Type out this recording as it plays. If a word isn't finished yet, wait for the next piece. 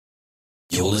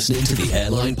You're listening to the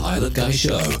Airline Pilot Guy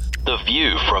Show. The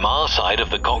view from our side of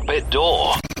the cockpit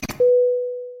door.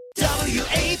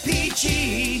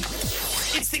 WAPG,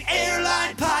 it's the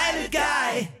Airline Pilot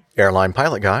Guy. Airline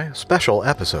Pilot Guy, special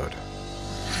episode.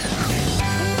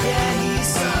 Yeah,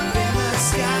 he's up in the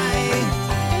sky.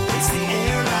 It's the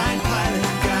Airline Pilot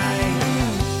Guy.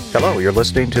 Hello, you're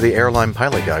listening to the Airline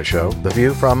Pilot Guy Show, the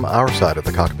view from our side of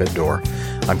the cockpit door.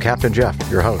 I'm Captain Jeff,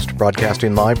 your host,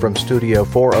 broadcasting live from Studio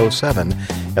 407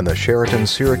 in the Sheraton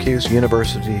Syracuse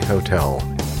University Hotel.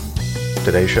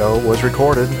 Today's show was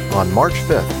recorded on March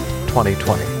 5th,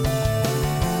 2020.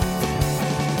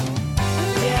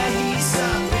 Yeah, he's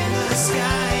up in the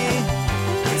sky.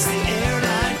 It's the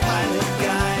Airline Pilot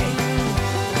Guy.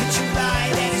 Picture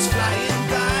light and he's flying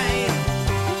by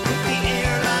with the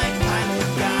Airline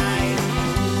Pilot Guy.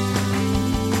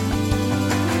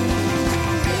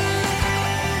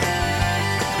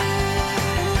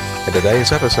 In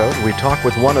today's episode, we talk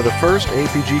with one of the first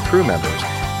APG crew members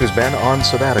who's been on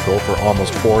sabbatical for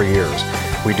almost 4 years.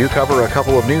 We do cover a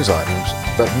couple of news items,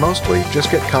 but mostly just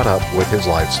get caught up with his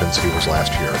life since he was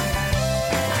last here.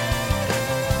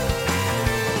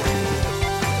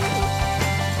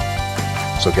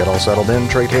 So get all settled in,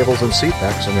 tray tables and seat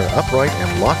backs in their upright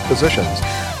and locked positions.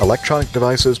 Electronic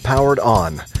devices powered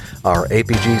on. Our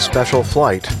APG special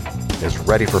flight is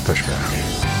ready for pushback.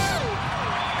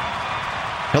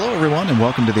 Hello, everyone, and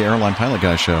welcome to the Airline Pilot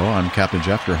Guy Show. I'm Captain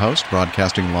Jeff, your host,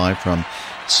 broadcasting live from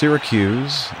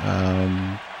Syracuse,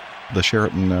 the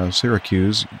Sheraton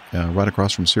Syracuse, right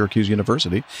across from Syracuse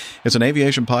University. It's an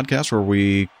aviation podcast where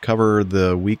we cover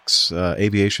the week's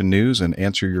aviation news and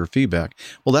answer your feedback.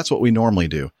 Well, that's what we normally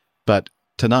do. But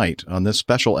tonight, on this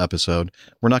special episode,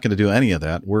 we're not going to do any of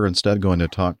that. We're instead going to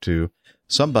talk to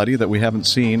somebody that we haven't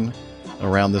seen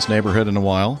around this neighborhood in a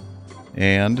while.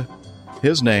 And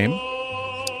his name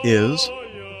is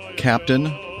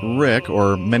Captain Rick,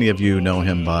 or many of you know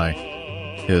him by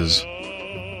his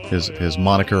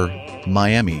moniker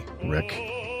Miami Rick.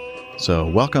 So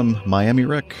welcome, Miami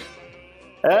Rick.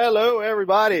 Hello,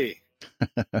 everybody.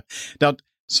 Now,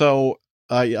 so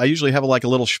I usually have a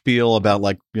little spiel about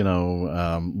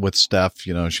with Steph.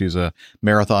 She's a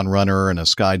marathon runner and a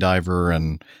skydiver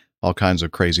and all kinds of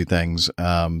crazy things.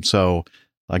 So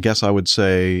I guess I would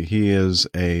say he is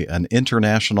an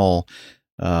international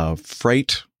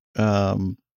freight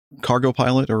cargo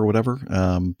pilot or whatever.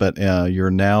 But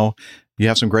you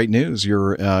have some great news.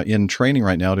 You're in training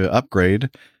right now to upgrade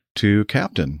to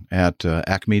captain at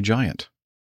Acme Giant.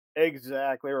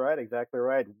 Exactly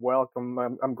right. Welcome.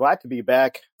 I'm glad to be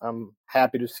back. I'm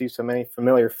happy to see so many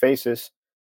familiar faces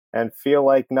and feel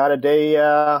like not a day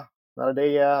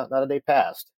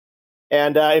passed.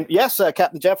 And yes,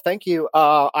 Captain Jeff, thank you.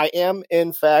 I am,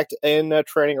 in fact, in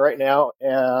training right now,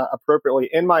 appropriately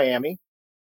in Miami.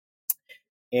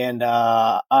 And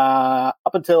up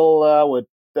until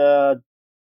 2-3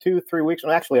 weeks,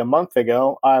 actually a month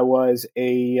ago, I was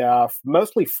a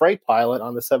mostly freight pilot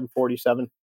on the 747,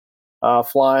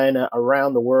 flying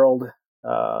around the world,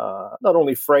 not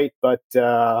only freight, but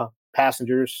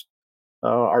passengers,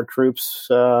 our troops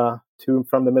to and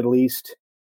from the Middle East,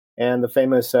 and the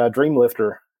famous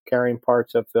Dreamlifter carrying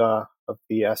parts of the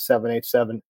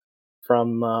 787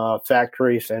 from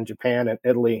factories in Japan and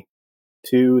Italy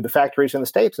to the factories in the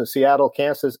States, in Seattle,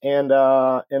 Kansas, and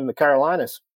in the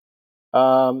Carolinas.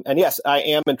 And yes, I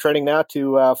am in training now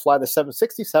to fly the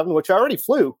 767, which I already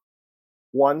flew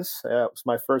once. It was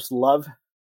my first love.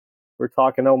 We're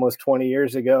talking almost 20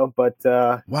 years ago, but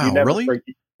wow, you never really?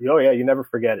 Oh yeah, you never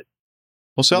forget it.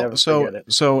 Well,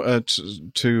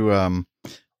 to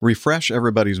refresh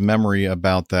everybody's memory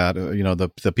about that,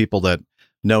 the people that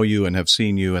know you and have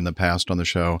seen you in the past on the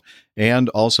show, and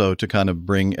also to kind of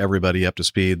bring everybody up to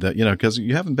speed that, because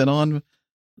you haven't been on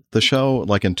the show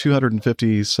like in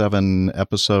 257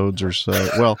 episodes or so.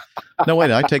 Well, no, wait,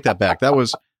 I take that back. That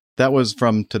was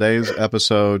from today's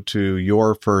episode to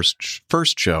your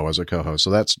first show as a co-host. So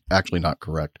that's actually not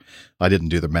correct. I didn't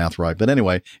do the math right. But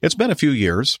anyway, it's been a few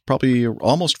years, probably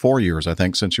almost 4 years, I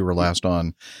think, since you were last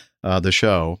on the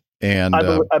show. And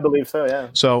I believe so, yeah.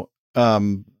 So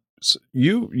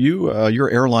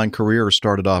your airline career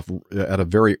started off at a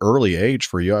very early age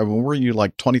for you. I mean, were you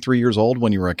like 23 years old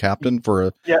when you were a captain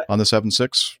on the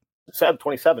 76?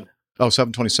 727. Oh,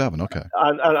 727. Okay.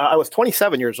 I was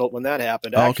 27 years old when that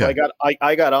happened. Actually, okay.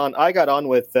 I got on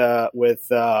with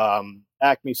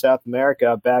Acme South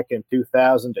America back in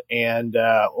 2000 and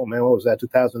what was that?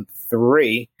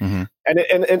 2003. Mm-hmm. And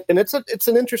it's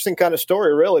an interesting kind of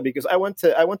story, really, because I went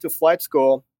to flight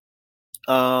school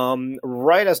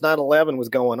right as 9/11 was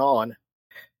going on,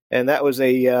 and that was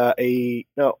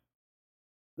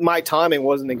my timing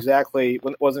wasn't exactly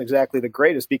the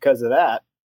greatest because of that.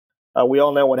 We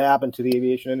all know what happened to the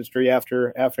aviation industry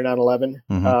after 9/11.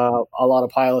 A lot of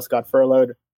pilots got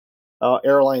furloughed.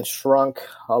 Airlines shrunk.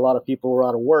 A lot of people were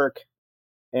out of work,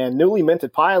 and newly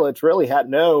minted pilots really had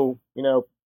no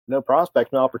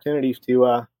prospects, no opportunities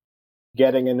to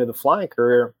getting into the flying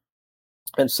career.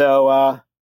 And so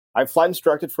I flight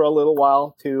instructed for a little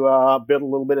while to build a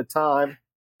little bit of time,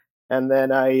 and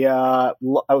then I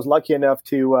was lucky enough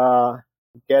to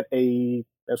get a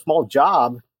small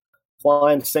job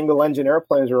flying single engine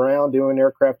airplanes around, doing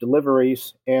aircraft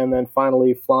deliveries, and then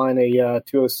finally flying a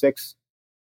 206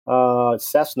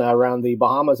 Cessna around the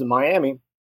Bahamas and Miami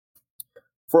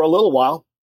for a little while.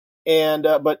 And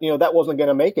but that wasn't going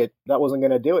to make it. That wasn't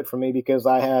going to do it for me because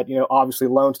I had obviously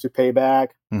loans to pay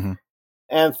back,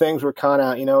 and things were kind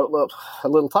of a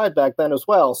little tight back then as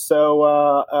well.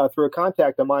 So through a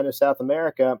contact of mine in South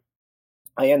America,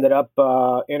 I ended up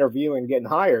interviewing, getting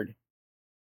hired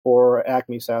for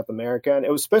Acme South America, and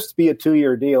it was supposed to be a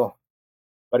 2-year deal,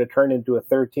 but it turned into a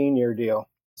 13-year deal.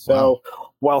 So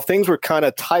while things were kind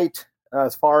of tight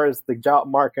as far as the job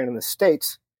market in the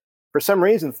States, for some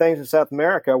reason things in South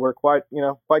America were quite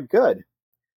good.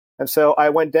 And so I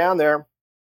went down there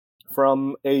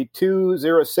from a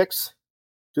 206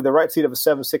 to the right seat of a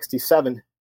 767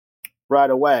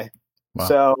 right away. Wow.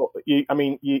 So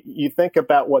you think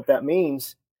about what that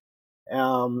means.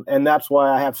 And that's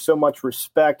why I have so much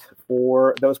respect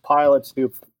for those pilots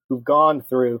who've gone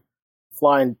through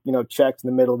flying, checks in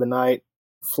the middle of the night,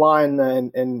 flying,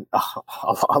 and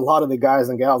a lot of the guys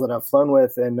and gals that I've flown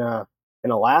with in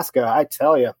Alaska. I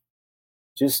tell you,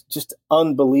 just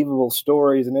unbelievable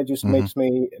stories, and it just makes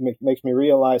me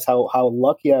realize how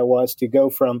lucky I was to go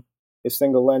from a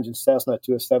single engine Cessna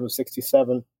to a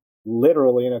 767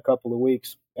 literally in a couple of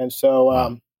weeks. And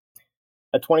so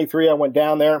at 23, I went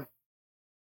down there.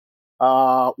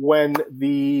 When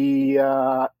the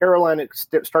airline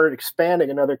started expanding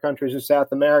in other countries in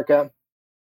South America,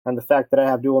 and the fact that I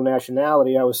have dual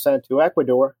nationality, I was sent to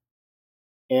Ecuador,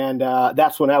 and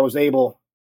that's when I was able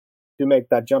to make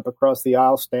that jump across the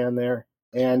aisle stand there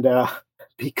and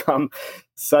become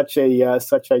such a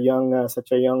young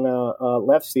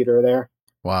left seater there.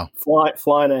 Wow,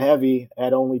 flying a heavy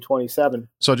at only 27.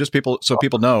 So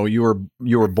people know you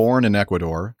were born in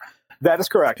Ecuador. That is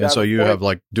correct. And so you have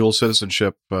like dual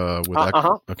citizenship with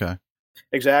Ecuador. Okay.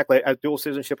 Exactly. Dual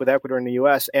citizenship with Ecuador and the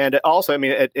U.S. And also,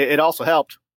 it also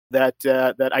helped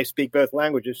that I speak both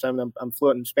languages. So I'm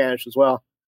fluent in Spanish as well.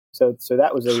 So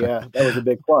that was a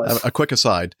big plus. A quick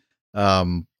aside,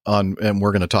 and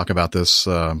we're going to talk about this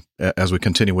as we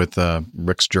continue with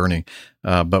Rick's journey.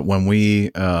 But when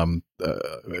we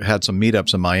had some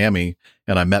meetups in Miami,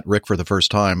 and I met Rick for the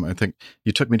first time, I think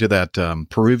you took me to that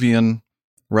Peruvian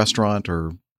restaurant,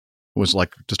 or was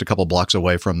like just a couple blocks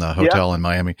away from the hotel in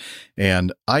Miami.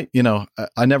 And I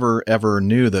never ever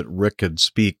knew that Rick could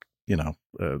speak,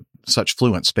 such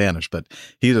fluent Spanish, but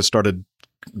he just started,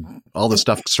 all this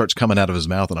stuff starts coming out of his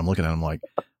mouth, and I'm looking at him like,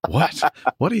 what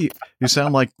do you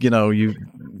sound like,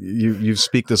 you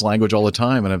speak this language all the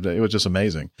time. And it was just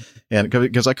amazing. And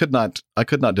because I could not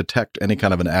detect any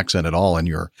kind of an accent at all in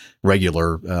your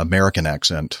regular American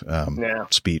accent,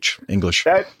 speech, English.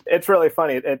 It's really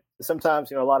funny.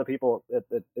 Sometimes, a lot of people,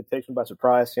 it takes them by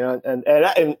surprise, and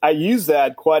I use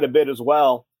that quite a bit as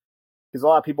well, because a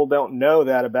lot of people don't know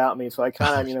that about me. So I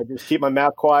kind of, just keep my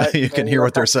mouth quiet. You can hear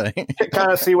what they're saying.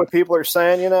 Kind of see what people are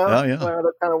saying, Oh, yeah.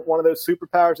 Kind of one of those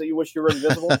superpowers that you wish you were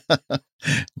invisible.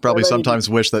 Probably sometimes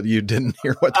wish that you didn't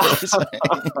hear what they were saying.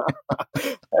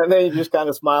 And then you just kind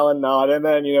of smile and nod. And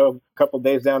then, a couple of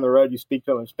days down the road, you speak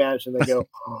to them in Spanish and they go,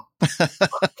 oh.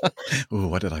 Ooh,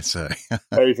 what did I say?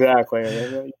 Exactly.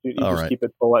 And you just keep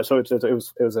it polite. So it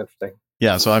was interesting.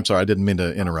 Yeah. So I'm sorry, I didn't mean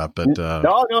to interrupt, but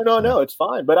no, it's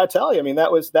fine. But I tell you,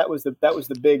 that was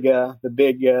the big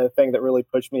thing that really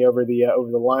pushed me over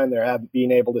the line there,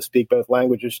 being able to speak both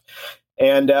languages.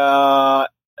 And a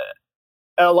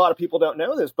lot of people don't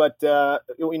know this, but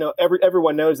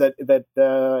everyone knows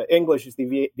that English is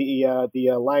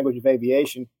the language of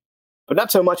aviation, but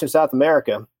not so much in South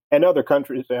America and other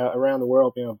countries around the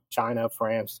world. China,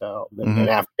 France, and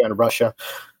Africa and Russia.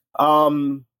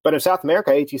 But in South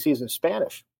America, ATC is in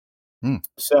Spanish.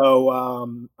 So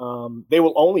they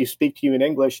will only speak to you in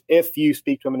English if you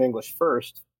speak to them in English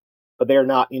first, but they're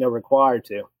not, required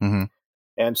to.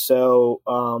 And so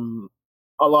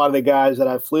a lot of the guys that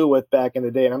I flew with back in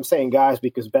the day, and I'm saying guys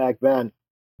because back then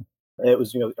it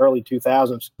was, early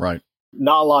 2000s. Right.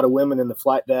 Not a lot of women in the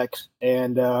flight decks,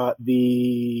 and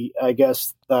the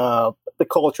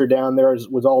culture down there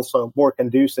was also more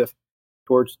conducive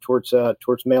towards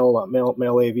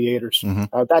male aviators.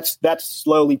 Mhm. That's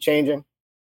slowly changing.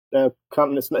 We're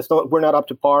not up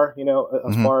to par,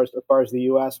 as far as the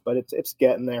U.S., but it's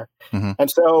getting there. Mhm.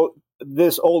 And so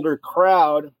this older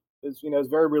crowd is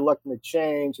very reluctant to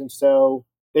change, and so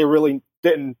they really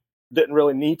didn't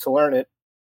really need to learn it.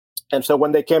 And so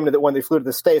when they flew to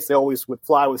the States, they always would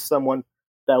fly with someone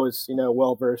that was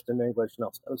well versed in English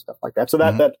and stuff like that. So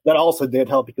that also did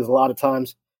help, because a lot of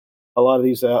times, a lot of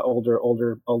these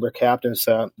older captains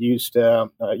used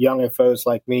young FOs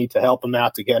like me to help them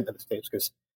out to get into the States.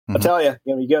 Because I tell you,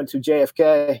 you go into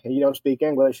JFK and you don't speak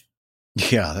English.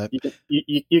 Yeah,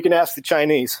 you can ask the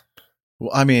Chinese.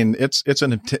 Well, I mean, it's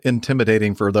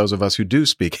intimidating for those of us who do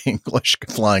speak English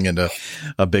flying into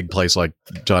a big place like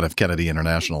John F. Kennedy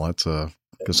International. That's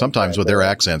because sometimes with their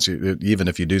accents, even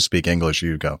if you do speak English,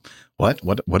 you go, what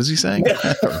is he saying?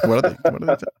 what are they?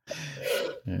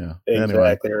 Yeah,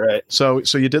 exactly anyway. Right. So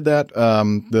you did that,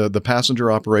 the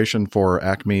passenger operation for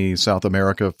Acme South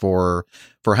America for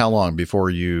how long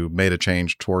before you made a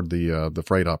change toward the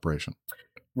freight operation?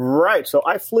 Right. So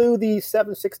I flew the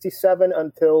 767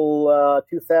 until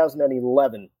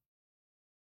 2011.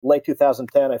 Late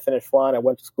 2010, I finished flying. I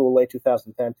went to school late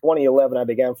 2010. 2011, I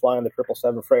began flying the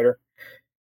 777 freighter.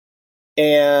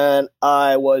 And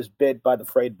I was bit by the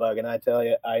freight bug. And I tell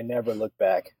you, I never looked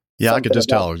back. Yeah, I could just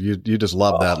tell you just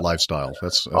love that lifestyle.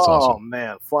 That's awesome. Oh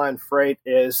man, flying freight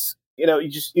is, you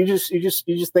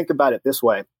just think about it this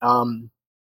way.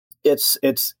 It's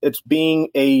being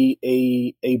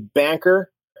a banker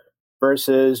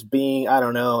versus being, I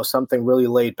don't know, something really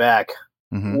laid back.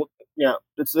 Mm-hmm.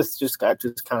 It's just kind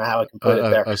of how I can put it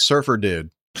there. A surfer dude.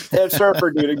 A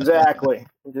surfer dude, exactly.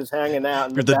 Just hanging out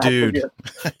in the back dude.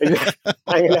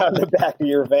 Hanging out in the back of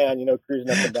your van,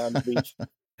 cruising up and down the beach.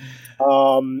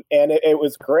 And it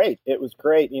was great. It was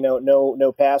great.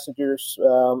 No passengers.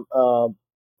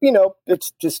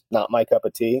 It's just not my cup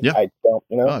of tea. Yeah. I don't.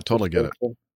 I totally get it.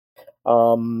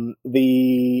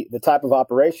 The type of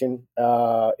operation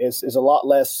is a lot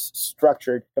less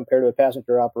structured compared to a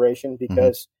passenger operation,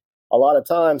 because a lot of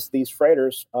times these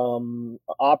freighters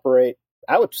operate,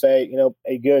 I would say,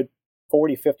 a good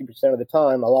 40-50% of the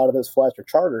time. A lot of those flights are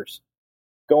charters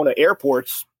going to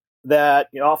airports that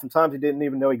oftentimes you didn't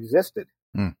even know existed.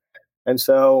 And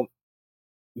so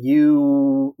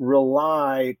you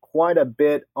rely quite a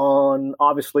bit on,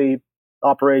 obviously,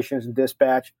 operations and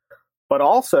dispatch, but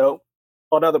also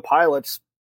on other pilots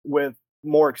with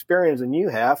more experience than you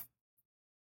have.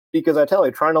 Because I tell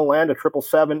you, trying to land a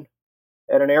 777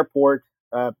 at an airport,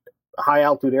 a high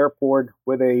altitude airport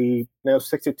with a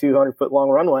 6,200 foot long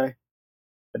runway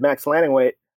at max landing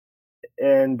weight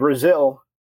in Brazil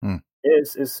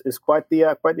is quite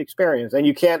the experience. And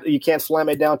you can't slam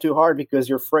it down too hard, because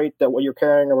your freight, that what you're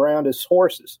carrying around is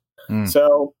horses.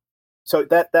 So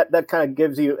that kind of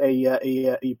gives you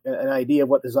an idea of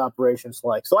what this operation's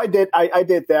like. So I did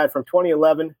that from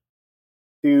 2011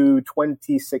 to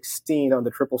 2016 on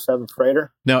the 777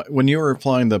 freighter. Now, when you were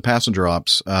flying the passenger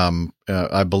ops,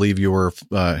 I believe you were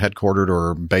headquartered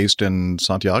or based in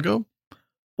Santiago.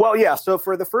 Well, yeah. So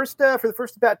for the first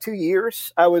about 2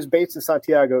 years, I was based in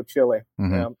Santiago, Chile.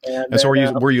 And so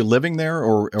were you living there,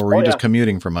 or were you just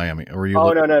commuting from Miami? Or were you?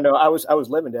 No. I was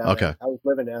living down there. I was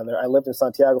living down there. I lived in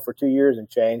Santiago for 2 years and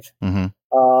change.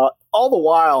 All the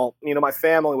while, my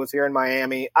family was here in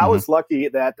Miami. I was lucky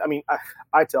that,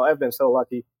 I've been so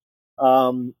lucky.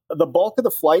 The bulk of the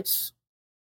flights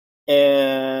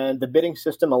and the bidding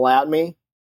system allowed me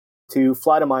to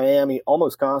fly to Miami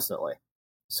almost constantly.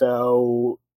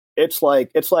 So it's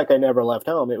like I never left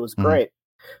home. It was great.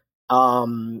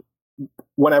 When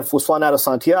I was flying out of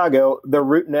Santiago, the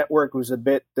route network was a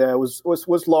bit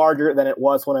was larger than it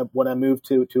was when I moved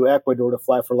to Ecuador to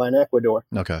fly for Line Ecuador.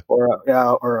 Okay.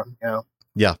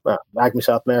 Acme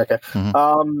South America.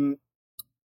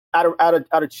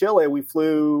 Out of Chile, we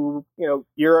flew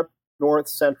Europe, North,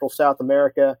 Central, South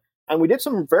America, and we did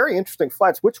some very interesting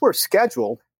flights, which were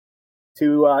scheduled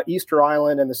to Easter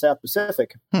Island and the South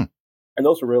Pacific. And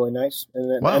those were really nice.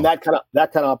 And that kind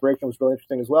of operation was really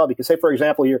interesting as well, because, say, for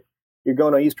example, you're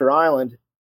going to Easter Island,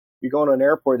 you're going to an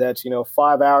airport that's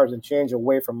 5 hours and change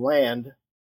away from land,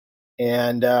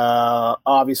 and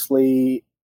obviously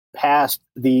past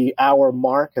the hour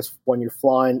mark, as when you're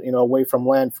flying away from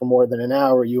land for more than an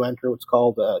hour, you enter what's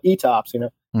called ETOPS,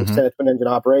 extended twin engine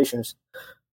operations.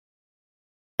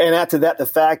 And add to that the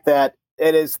fact that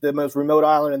it is the most remote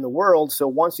island in the world. So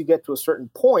once you get to a certain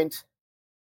point,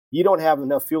 you don't have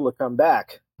enough fuel to come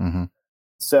back.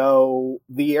 So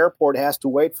the airport has to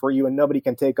wait for you, and nobody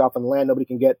can take off and land. Nobody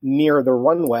can get near the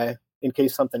runway in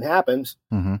case something happens.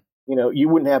 you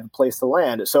wouldn't have a place to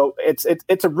land. So it's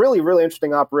a really, really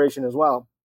interesting operation as well.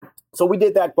 So we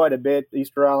did that quite a bit,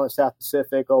 Easter Island, South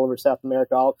Pacific, all over South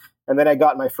America. And then I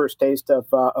got my first taste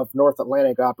of North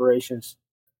Atlantic operations,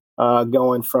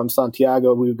 going from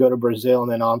Santiago. We would go to Brazil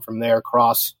and then on from there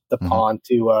across the pond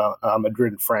to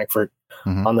Madrid and Frankfurt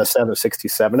on the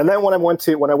 767. And then when I went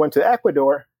to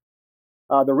Ecuador,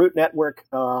 the route network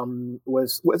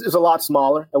was a lot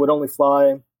smaller. I would only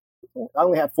fly. I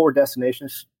only had 4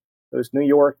 destinations. It was New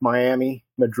York, Miami,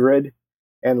 Madrid,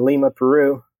 and Lima,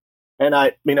 Peru. And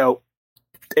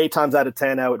 8 times out of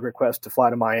 10, I would request to fly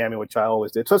to Miami, which I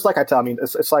always did. So it's like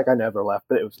it's like I never left,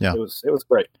 but it was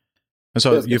great. And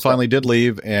so you finally did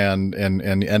leave and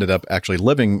ended up actually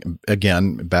living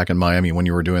again back in Miami when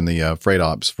you were doing the freight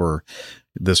ops for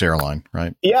this airline,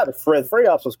 right? Yeah, the freight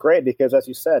ops was great because, as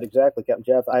you said, exactly, Captain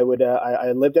Jeff. I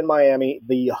lived in Miami.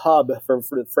 The hub for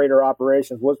the freighter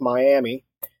operations was Miami,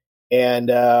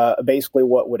 and basically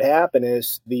what would happen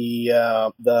is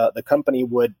the company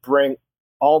would bring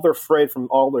all their freight from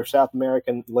all their South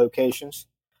American locations,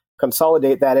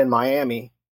 consolidate that in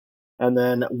Miami. And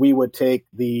then we would take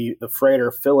the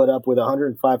freighter, fill it up with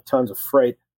 105 tons of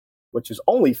freight, which is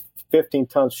only 15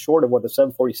 tons short of what the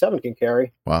 747 can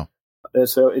carry. Wow.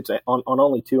 So it's on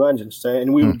only 2 engines.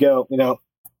 And we would go,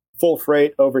 full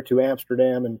freight over to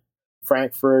Amsterdam and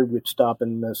Frankfurt. We'd stop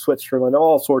in Switzerland,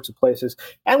 all sorts of places.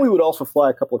 And we would also fly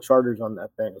a couple of charters on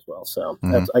that thing as well. So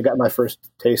I got my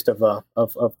first taste of the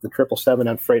 777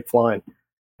 and freight flying,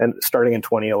 and starting in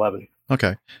 2011.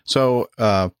 Okay. So,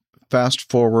 fast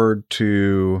forward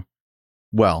to,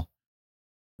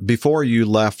 before you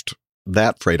left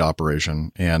that freight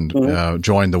operation and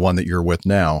joined the one that you're with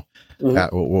now,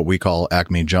 at what we call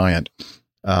Acme Giant.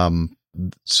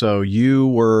 So you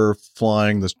were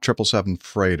flying this 777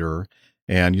 freighter,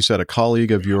 and you said a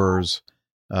colleague of yours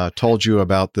told you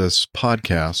about this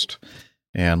podcast.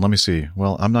 And let me see.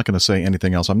 Well, I'm not going to say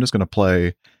anything else. I'm just going to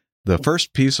play the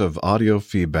first piece of audio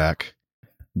feedback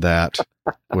that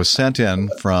was sent in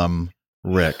from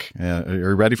Rick. Are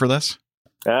you ready for this?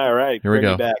 All right. Here we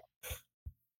go. Back.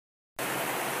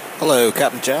 Hello,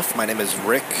 Captain Jeff. My name is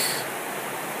Rick.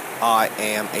 I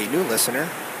am a new listener.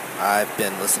 I've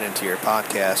been listening to your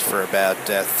podcast for about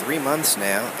 3 months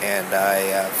now, and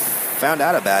I found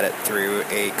out about it through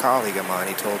a colleague of mine.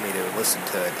 He told me to listen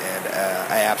to it, and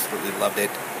I absolutely loved it.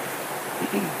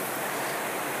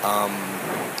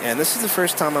 And this is the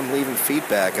first time I'm leaving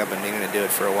feedback. I've been meaning to do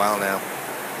it for a while now.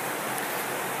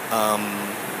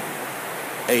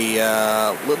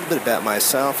 A little bit about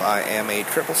myself. I am a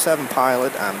 777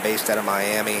 pilot. I'm based out of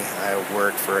Miami. I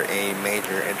work for a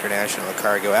major international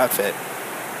cargo outfit.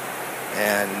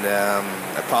 And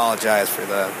I apologize for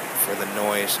the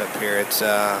noise up here. It's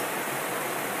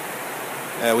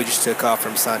we just took off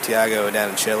from Santiago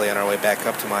down in Chile on our way back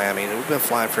up to Miami. And we've been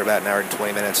flying for about an hour and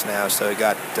 20 minutes now, so it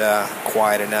got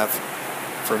quiet enough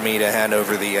for me to hand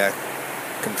over the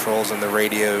controls and the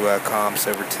radio comms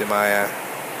over to my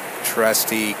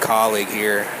trusty colleague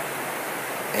here.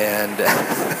 And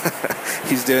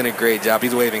he's doing a great job.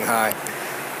 He's waving hi.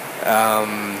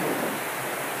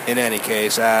 In any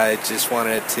case, I just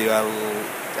wanted to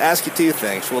ask you 2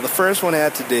 things. Well, the first one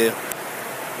had to do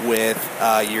with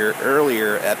your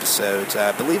earlier episodes.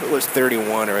 I believe it was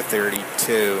 31 or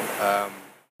 32.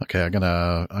 Okay, I'm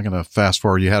gonna fast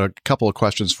forward. You had a couple of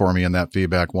questions for me in that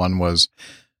feedback. One was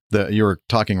that you were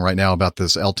talking right now about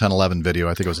this L1011 video.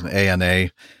 I think it was an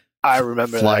ANA. I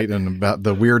remember flight that. And about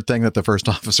the weird thing that the first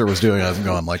officer was doing. I was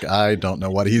going like, I don't know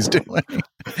what he's doing.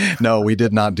 No, we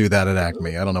did not do that at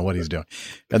Acme. I don't know what he's doing.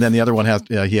 And then the other one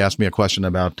he asked me a question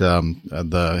about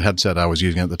the headset I was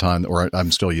using at the time, or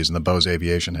I'm still using the Bose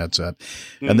Aviation headset.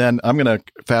 And then I'm going to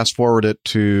fast forward it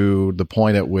to the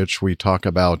point at which we talk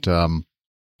about, or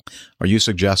you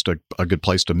suggest a good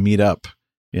place to meet up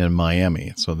in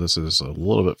Miami. So this is a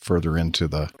little bit further into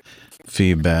the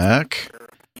feedback.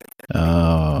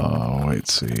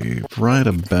 Let's see, right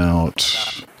about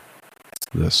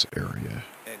this area.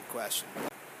 End question.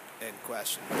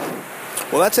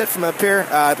 Well, that's it from up here.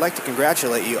 I'd like to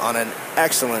congratulate you on an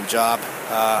excellent job.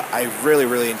 I really,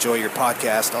 really enjoy your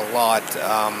podcast a lot.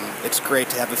 It's great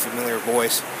to have a familiar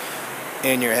voice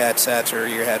in your headsets or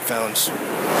your headphones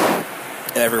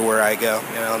everywhere I go.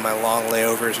 On my long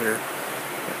layovers or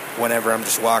whenever I'm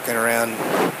just walking around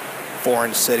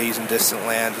foreign cities and distant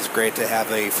lands. It's great to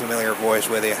have a familiar voice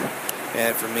with you.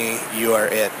 And for me, you are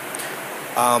it.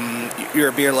 You're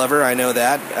a beer lover, I know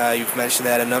that. You've mentioned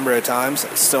that a number of times.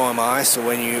 So am I. So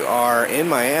when you are in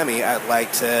Miami, I'd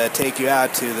like to take you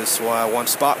out to this one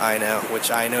spot I know,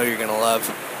 which I know you're going to love.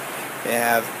 They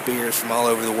have beers from all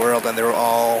over the world, and they're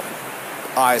all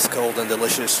ice cold and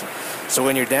delicious. So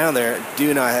when you're down there,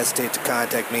 do not hesitate to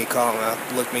contact me, call me up,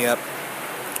 look me up.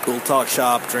 We'll talk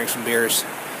shop, drink some beers,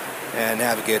 and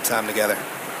have a good time together.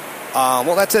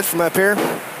 Well, that's it from up here.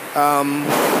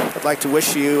 I'd like to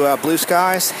wish you blue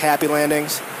skies, happy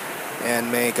landings,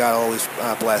 and may God always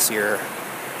bless your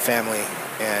family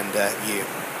and you.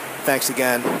 Thanks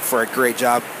again for a great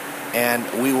job, and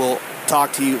we will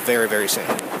talk to you very, very soon.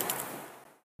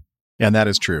 And that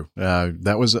is true.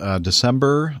 That was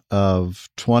December of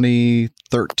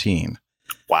 2013.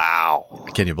 Wow.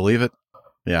 Can you believe it?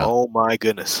 Yeah. Oh my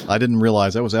goodness. I didn't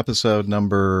realize that was episode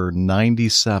number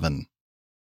 97.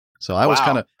 So I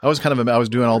was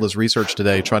doing all this research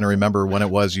today, trying to remember when it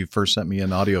was you first sent me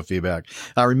an audio feedback.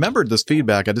 I remembered this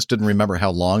feedback. I just didn't remember how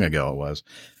long ago it was.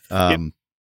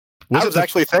 I was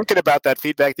actually thinking about that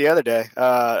feedback the other day.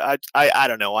 I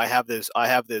don't know. I have this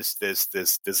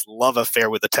love affair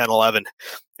with the 1011,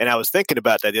 and I was thinking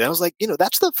about that. And I was like,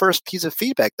 that's the first piece of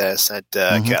feedback that I sent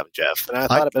Captain Jeff, and I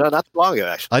thought about it not too long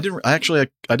ago. Actually,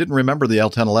 I didn't remember the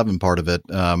L1011 part of it,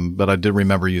 but I did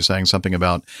remember you saying something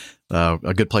about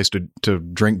a good place to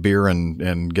drink beer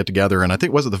and get together. And I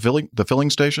think was it the filling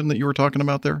station that you were talking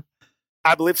about there?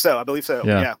 I believe so.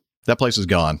 Yeah. That place is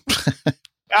gone.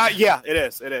 Yeah, it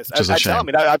is. It is. I tell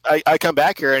me, I come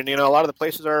back here, and a lot of the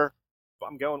places are.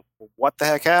 I'm going. What the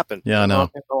heck happened? Yeah, I know.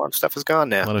 A lot of stuff is gone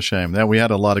now. What a shame. We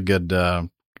had a lot of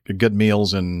good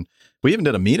meals, and we even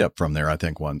did a meetup from there. I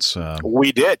think once.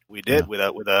 We did with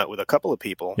a couple of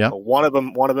people. Yeah. One of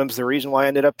them's the reason why I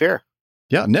ended up here.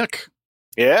 Yeah, Nick.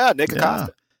 Yeah, Nick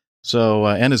Acosta. So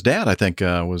and his dad, I think,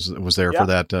 was there for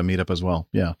that meetup as well.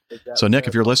 Yeah. So Nick,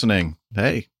 if you're listening,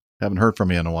 hey, haven't heard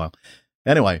from you in a while.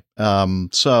 Anyway,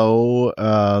 so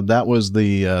that was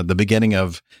the beginning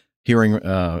of hearing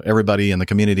everybody in the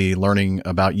community learning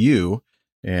about you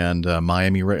and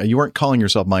Miami Rick. You weren't calling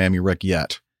yourself Miami Rick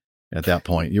yet at that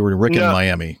point. You were Rick in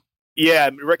Miami. Yeah,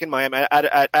 Rick in Miami.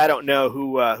 I don't know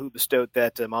who bestowed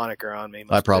that moniker on me.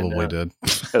 I probably did.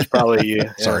 That's probably you.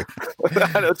 Sorry.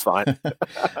 That's fine.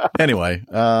 Anyway,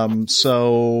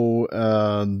 so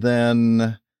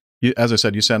then. As I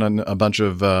said, you sent in a bunch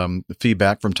of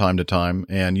feedback from time to time,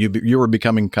 and you were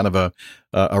becoming kind of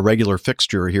a regular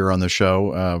fixture here on the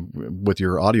show with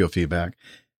your audio feedback,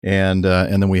 and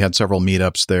then we had several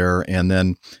meetups there, and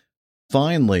then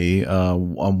finally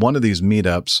on one of these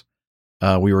meetups,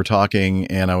 we were talking,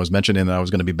 and I was mentioning that I was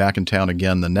going to be back in town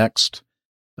again the next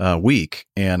week,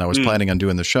 and I was planning on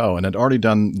doing the show, and I'd already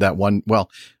done that one. Well,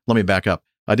 let me back up.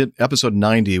 I did episode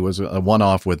 90 was a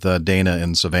one-off with Dana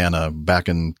in Savannah back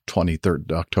in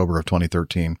October of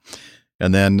 2013.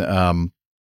 And then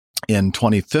in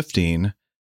 2015,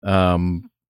 around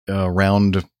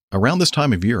this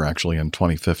time of year, actually in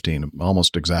 2015,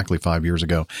 almost exactly 5 years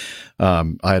ago,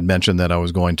 I had mentioned that I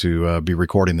was going to be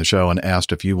recording the show and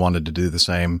asked if you wanted to do the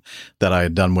same that I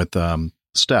had done with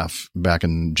Steph back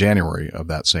in January of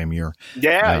that same year.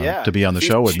 Yeah. To be on the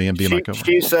show with me and be my co-host.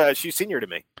 She's senior to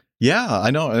me. Yeah, I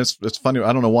know. It's funny.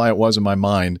 I don't know why it was in my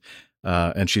mind.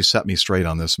 And she set me straight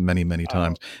on this many, many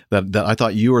times that I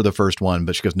thought you were the first one,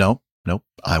 but she goes, nope,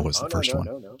 I was the first one.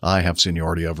 No. I have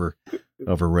seniority over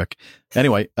Rick.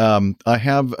 Anyway, I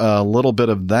have a little bit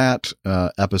of that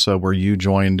episode where you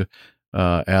joined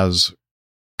as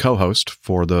co-host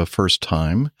for the first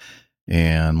time.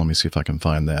 And let me see if I can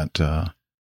find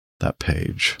that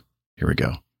page. Here we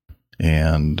go.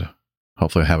 And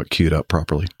hopefully I have it queued up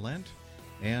properly.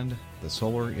 And the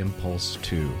Solar Impulse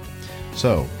 2.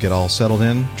 So, get all settled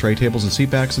in, tray tables and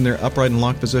seatbacks in their upright and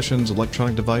locked positions,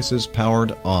 electronic devices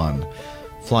powered on.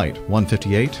 Flight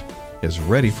 158 is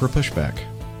ready for pushback.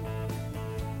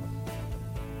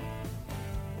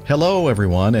 Hello,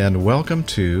 everyone, and welcome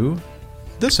to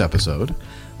this episode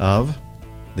of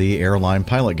the Airline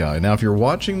Pilot Guy. Now, if you're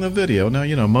watching the video,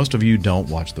 now, most of you don't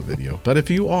watch the video, but if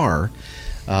you are,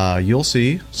 you'll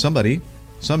see some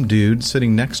dude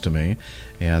sitting next to me.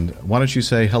 And why don't you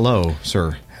say hello,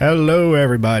 sir? Hello,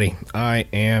 everybody. I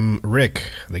am Rick,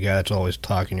 the guy that's always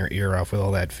talking your ear off with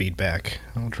all that feedback.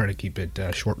 I'll try to keep it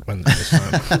short one this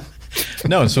time.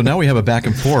 No, so now we have a back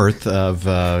and forth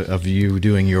of you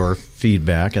doing your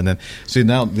feedback, and then see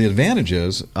now the advantage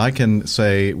is I can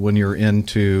say when you're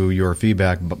into your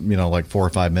feedback, like 4 or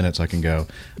 5 minutes, I can go,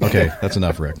 okay, that's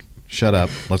enough, Rick. Shut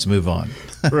up. Let's move on.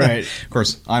 Right. Of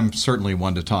course, I'm certainly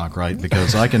one to talk, right?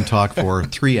 Because I can talk for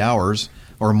 3 hours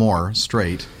or more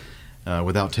straight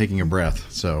without taking a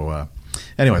breath. So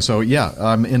anyway,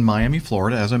 I'm in Miami,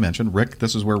 Florida, as I mentioned. Rick,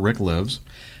 this is where Rick lives.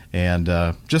 And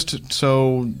just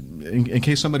so in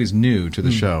case somebody's new to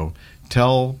the show,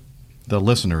 tell the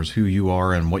listeners who you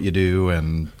are and what you do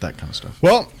and that kind of stuff.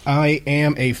 Well, I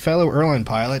am a fellow airline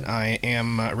pilot. I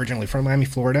am originally from Miami,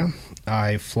 Florida.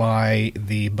 I fly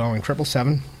the Boeing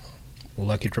 777,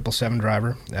 lucky 777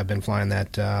 driver. I've been flying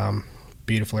that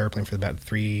beautiful airplane for about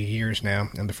 3 years now,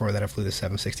 and before that I flew the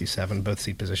 767, both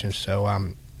seat positions, so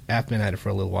I've been at it for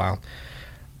a little while.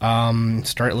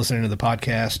 Started listening to the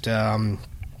podcast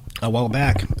a while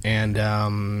back, and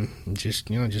just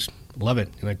love it.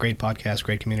 Great podcast,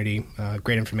 great community,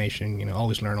 great information.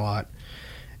 Always learn a lot,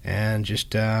 and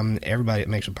just everybody that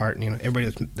makes a part. Everybody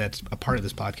that's a part of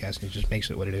this podcast, it just makes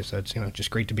it what it is. So it's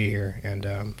just great to be here,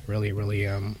 and really, really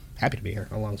happy to be here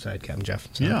alongside Captain Jeff.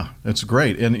 So. Yeah, it's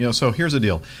great. And so here's the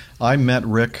deal. I met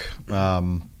Rick.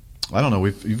 I don't know.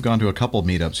 You've gone to a couple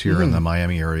meetups here in the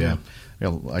Miami area. Yeah.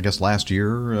 I guess last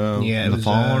year in the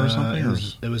fall or something?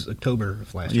 It was October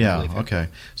of last year. Yeah, okay.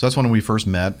 So that's when we first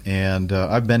met, and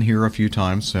I've been here a few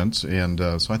times since, and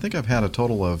so I think I've had a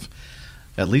total of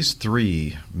at least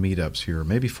 3 meetups here,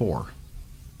 maybe 4.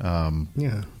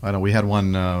 Yeah. I know we had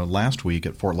one last week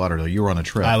at Fort Lauderdale. You were on a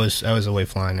trip. I was away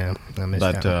flying now. I missed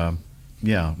that.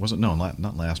 Yeah,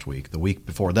 not last week. The week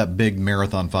before, that big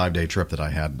marathon 5-day trip that I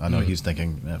had. I know he's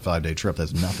thinking, 5-day trip,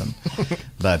 that's nothing.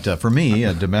 But for me,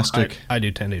 a domestic... I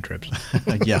do 10-day trips.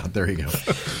 Yeah, there you go.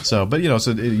 So, but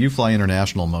so you fly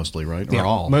international mostly, right? Yeah, or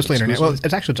all? Mostly international. Well,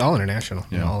 it's all international.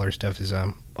 Yeah. All our stuff is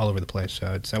all over the place.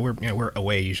 So it's we're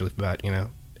away usually for about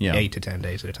 8 to 10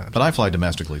 days at a time. But I fly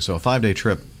domestically, so a 5-day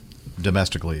trip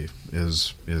domestically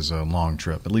is a long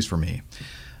trip, at least for me.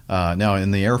 Now,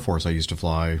 in the Air Force, I used to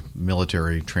fly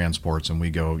military transports, and we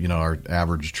go, our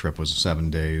average trip was 7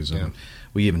 days, and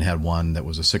we even had one that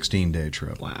was a 16-day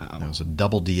trip. Wow. It was a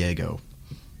double Diego.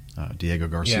 Diego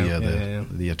Garcia,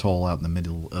 the atoll out in the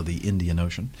middle of the Indian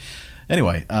Ocean.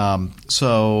 Anyway,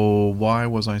 so why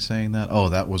was I saying that? Oh,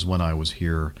 that was when I was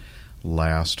here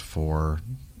last for...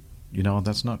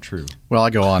 that's not true. Well, I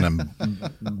go on and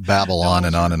babble on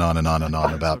and on and on and on and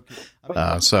on about...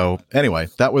 so anyway,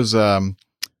 that was...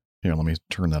 Here, let me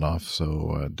turn that off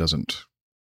so it doesn't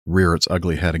rear its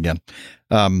ugly head again.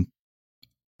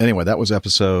 Anyway, that was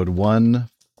episode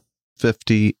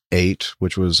 158,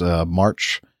 which was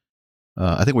March.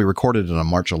 I think we recorded it on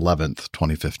March 11th,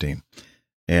 2015.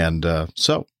 And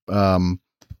so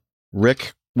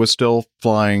Rick was still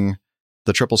flying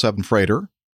the 777 freighter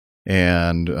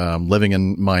and living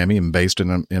in Miami and based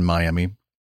in Miami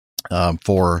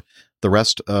for the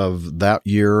rest of that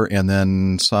year and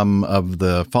then some of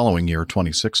the following year,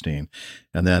 2016.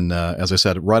 And then, as I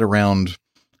said, right around,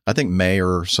 I think May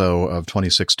or so of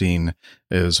 2016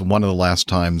 is one of the last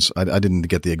times, I didn't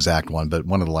get the exact one, but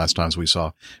one of the last times we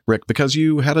saw Rick because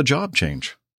you had a job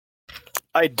change.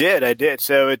 I did.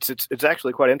 So it's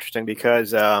actually quite interesting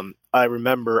because I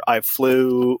remember I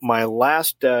flew my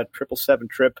last 777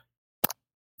 trip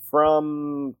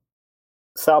from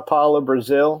Sao Paulo,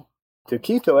 Brazil, to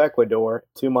Quito, Ecuador,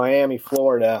 to Miami,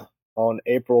 Florida on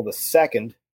April the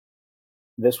 2nd.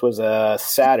 This was a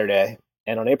Saturday.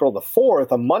 And on April the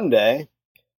 4th, a Monday,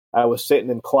 I was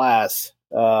sitting in class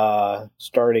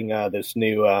starting this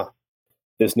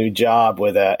new job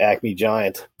with Acme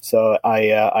Giant. So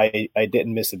I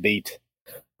didn't miss a beat.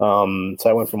 So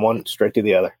I went from one straight to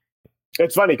the other.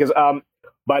 It's funny because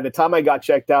by the time I got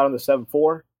checked out on the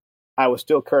 747, I was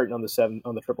still curtain on the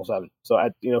 777. So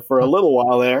for a little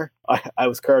while there, I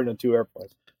was curtain on 2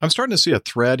 airplanes. I'm starting to see a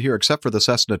thread here, except for the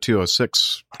Cessna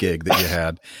 206 gig that you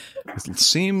had. It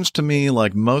seems to me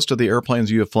like most of the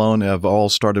airplanes you have flown have all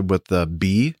started with the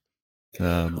B,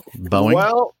 Boeing.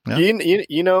 Well, yeah.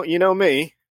 you know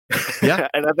me. Yeah,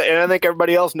 and I think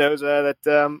everybody else knows that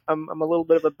I'm a little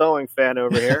bit of a Boeing fan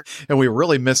over here. And we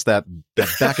really missed that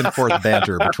back and forth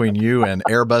banter between you and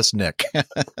Airbus Nick.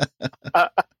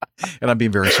 And I'm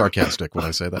being very sarcastic when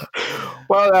I say that.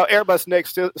 Well, Airbus Nick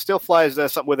still flies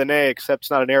something with an A, except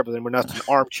it's not an airplane. We're not an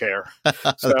armchair.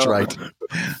 That's right.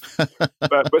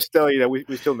 but still,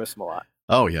 we still miss him a lot.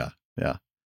 Oh yeah.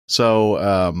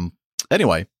 So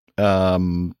anyway,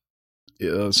 so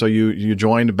you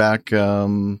joined back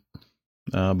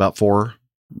about 4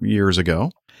 years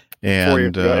ago, and 4 years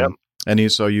ago, yeah. And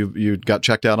you got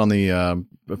checked out on the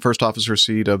first officer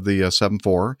seat of the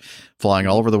 747, flying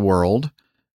all over the world,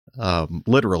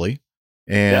 literally.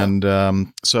 And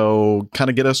so, kind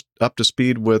of get us up to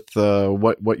speed with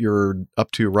what you're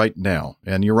up to right now.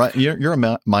 And you're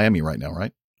in Miami right now,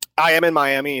 right? I am in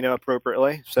Miami,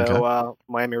 appropriately. So Okay.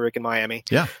 Miami, Rick in Miami.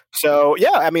 Yeah. So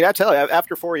yeah, I mean, I tell you,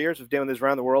 after 4 years of doing this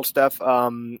around the world stuff,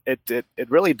 it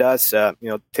really does,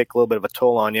 take a little bit of a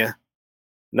toll on you.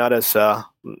 Not as, I'm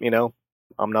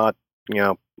not,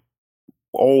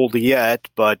 old yet,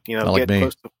 but like get me.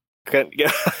 close to,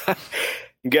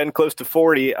 getting close to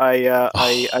 40,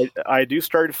 I do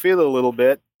start to feel it a little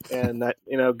bit, and that,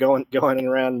 going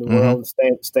around the world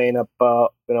and staying up,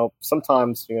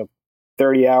 sometimes,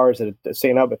 30 hours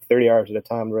staying up at 30 hours at a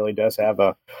time really does have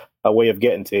a way of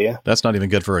getting to you. That's not even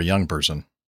good for a young person.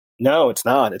 No, it's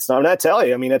not. It's not. And I tell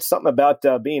you, I mean, it's something about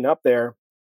being up there.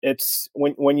 It's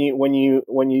when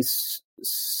you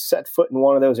set foot in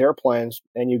one of those airplanes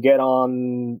and you get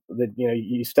on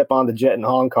you step on the jet in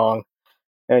Hong Kong,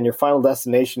 and your final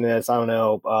destination is, I don't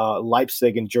know,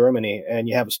 Leipzig in Germany, and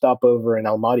you have a stopover in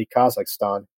Almaty,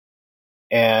 Kazakhstan.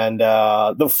 And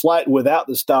the flight without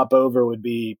the stopover would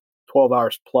be 12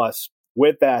 hours plus.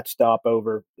 With that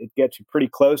stopover, it gets you pretty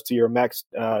close to your max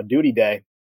duty day.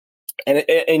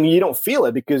 And you don't feel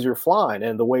it because you're flying.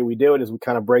 And the way we do it is we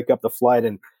kind of break up the flight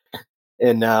in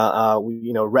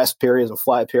rest periods and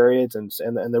flight periods. And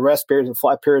the rest periods and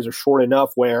flight periods are short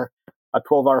enough where a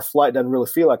 12-hour flight doesn't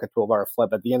really feel like a 12-hour flight.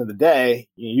 But at the end of the day,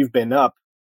 you've been up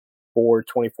for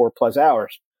 24 plus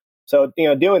hours. So,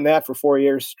 doing that for 4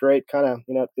 years straight kind of,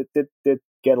 it did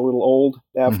get a little old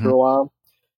after a while.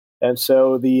 And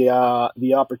so the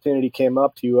opportunity came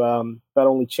up to not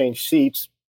only change seats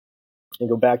and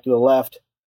go back to the left,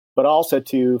 but also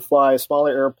to fly a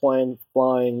smaller airplane,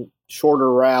 flying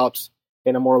shorter routes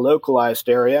in a more localized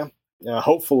area.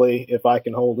 Hopefully, if I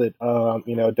can hold it,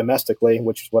 domestically,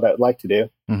 which is what I'd like to do,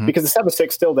 because the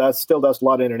 76 still does a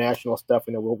lot of international stuff.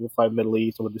 We'll fly the Middle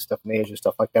East, we'll do stuff in Asia,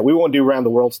 stuff like that. We won't do around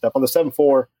the world stuff. On the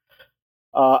 7.4,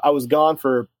 I was gone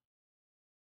for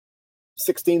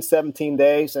 16, 17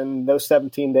 days, and those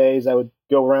 17 days I would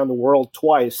go around the world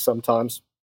twice, sometimes.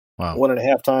 Wow.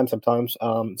 1.5 times sometimes.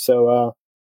 So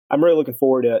I'm really looking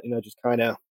forward to, just kind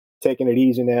of taking it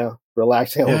easy now,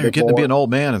 relaxing a little bit more. You're getting to be an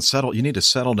old man and settle. You need to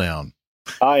settle down.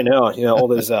 I know, all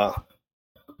this long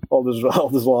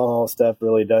haul stuff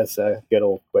really does get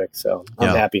old quick. So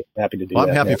I'm happy to do that. I'm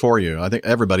happy for you. I think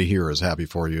everybody here is happy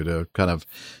for you to kind of,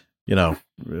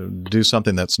 do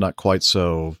something that's not quite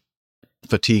so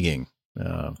fatiguing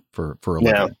for a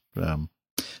living.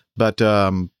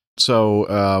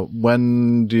 So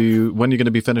when are you going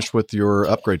to be finished with your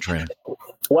upgrade training?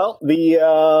 Well,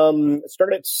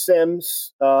 started at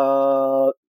Sims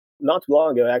not too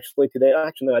long ago, actually. Today,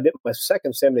 no, I did my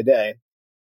second sim today,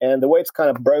 and the way it's kind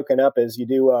of broken up is you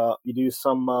do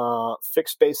some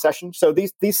fixed space sessions. So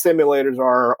these simulators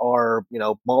are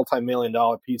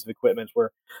multi-million-dollar piece of equipment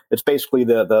where it's basically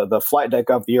the flight deck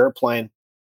of the airplane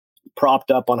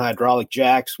propped up on hydraulic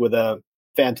jacks with a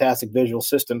fantastic visual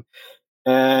system.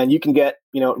 And you can get,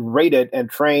 rated and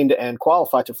trained and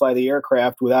qualified to fly the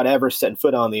aircraft without ever setting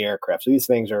foot on the aircraft. So these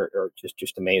things are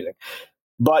just amazing.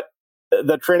 But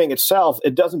the training itself,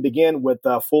 it doesn't begin with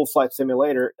a full flight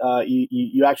simulator.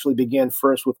 You actually begin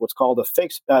first with what's called a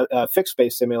fixed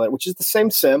space simulator, which is the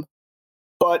same sim,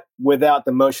 but without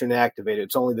the motion activated.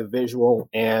 It's only the visual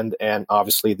and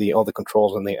obviously all the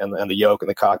controls and the yoke and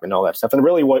the cockpit and all that stuff. And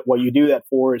really what you do that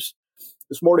for is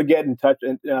it's more to get in touch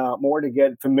and more to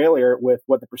get familiar with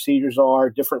what the procedures are,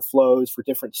 different flows for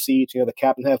different seats. The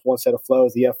captain has one set of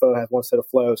flows, the FO has one set of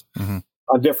flows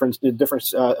on different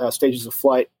stages of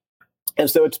flight. And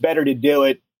so it's better to do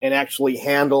it and actually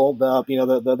handle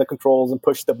the controls and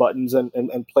push the buttons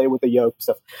and play with the yoke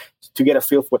stuff to get a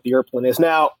feel for what the airplane is.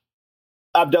 Now,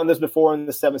 I've done this before in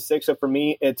the 7.6, so for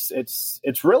me, it's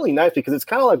really nice because it's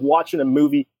kind of like watching a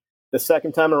movie the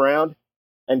second time around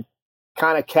and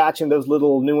kind of catching those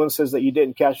little nuances that you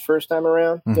didn't catch first time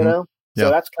around, So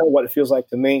that's kind of what it feels like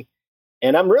to me.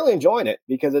 And I'm really enjoying it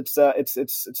because it's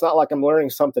not like I'm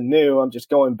learning something new. I'm just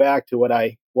going back to what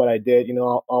I did,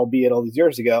 albeit all these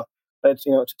years ago, but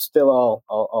it's still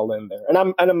all in there. And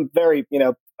I'm very,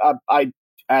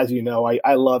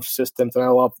 I love systems and I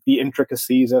love the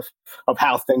intricacies of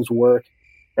how things work.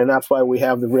 And that's why we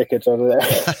have the rickets over there.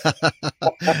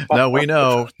 No, we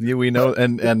know,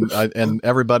 and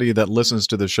everybody that listens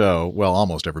to the show, well,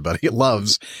 almost everybody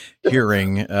loves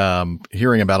hearing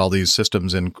about all these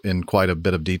systems in quite a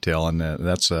bit of detail, and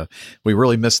that's we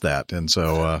really miss that. And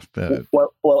so,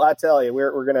 well, I tell you,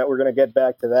 we're gonna get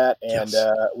back to that, and yes.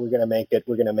 we're gonna make it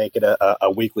a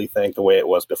weekly thing the way it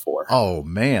was before. Oh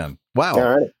man,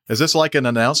 wow! Right. Is this like an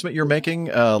announcement you're making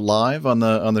live on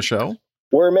the show?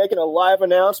 We're making a live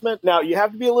announcement. Now, you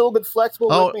have to be a little bit flexible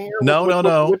with me here.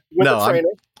 No.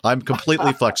 I'm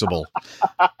completely flexible.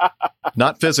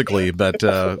 Not physically, but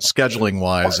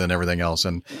scheduling-wise and everything else.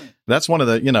 And that's one of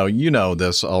the, you know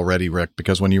this already, Rick,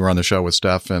 because when you were on the show with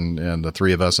Steph and the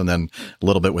three of us and then a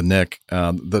little bit with Nick,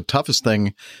 the toughest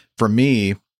thing for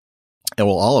me, and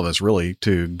well, all of us really,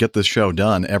 to get this show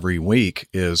done every week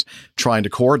is trying to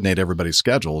coordinate everybody's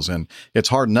schedules. And it's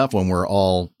hard enough when we're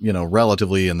all,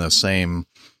 relatively in the same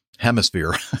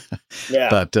hemisphere. Yeah.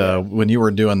 But when you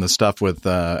were doing the stuff with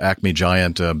Acme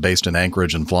Giant based in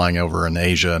Anchorage and flying over in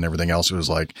Asia and everything else, it was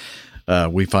like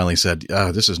we finally said,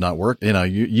 this is not work. You know,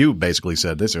 you basically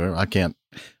said this. I can't.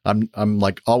 I'm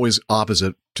like always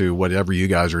opposite to whatever you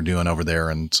guys are doing over there,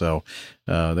 and so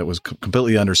that was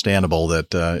completely understandable.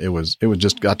 That it was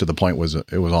just got to the point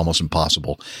it was almost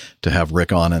impossible to have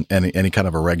Rick on any kind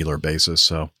of a regular basis.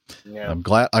 So I'm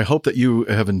glad. I hope that you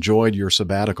have enjoyed your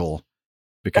sabbatical,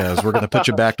 because we're going to put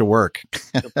you back to work.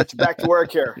 We'll put you back to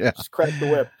work here. Yeah. Just crack the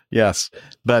whip. Yes,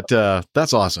 but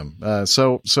that's awesome.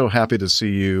 So happy to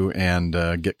see you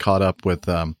and get caught up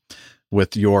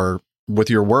with your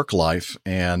work life.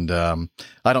 And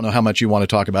I don't know how much you want to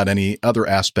talk about any other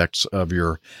aspects of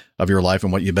your life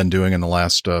and what you've been doing in the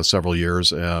last several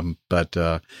years. But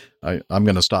I'm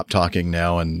going to stop talking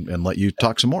now and let you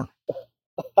talk some more.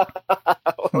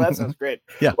 Well, that sounds great.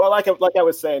 Yeah. Well, like I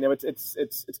was saying, it's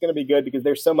going to be good because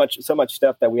there's so much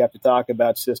stuff that we have to talk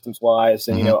about systems wise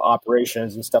and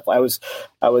operations and stuff. I was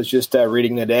just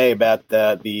reading today about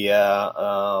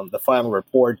the final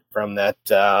report from that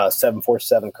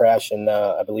 747 crash in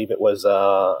I believe it was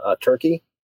Turkey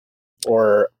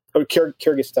or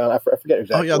Kyrgyzstan. I forget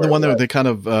exactly. Oh yeah, the one that they kind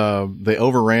of they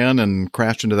overran and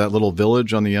crashed into that little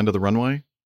village on the end of the runway.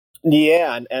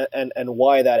 Yeah, and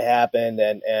why that happened,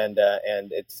 and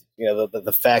it's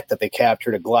the fact that they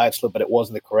captured a glide slope, but it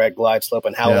wasn't the correct glide slope,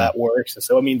 and how that works. And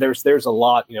so, I mean, there's a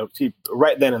lot. See,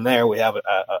 right then and there, we have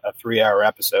a 3-hour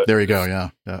episode. There you go.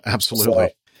 Yeah,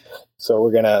 absolutely. So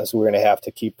we're gonna have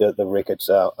to keep the Ricketts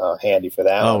handy for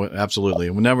that. Oh,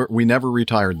 absolutely. We never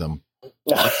retired them.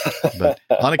 But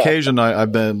on occasion,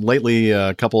 I've been lately,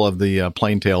 a couple of the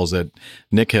plane tales that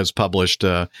Nick has published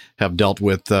have dealt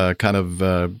with kind of,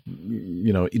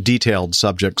 detailed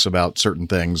subjects about certain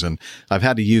things. And I've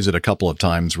had to use it a couple of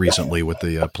times recently with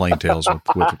the plane tales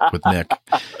with Nick,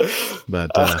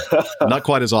 but not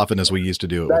quite as often as we used to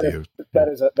do it with you.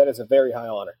 That is a very high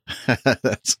honor.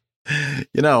 That's,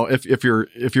 if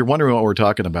you're wondering what we're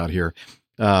talking about here,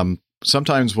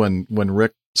 sometimes when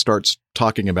Rick starts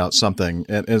talking about something,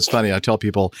 and it's funny, I tell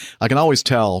people, I can always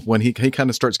tell when he kind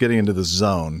of starts getting into the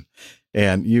zone,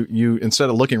 and you instead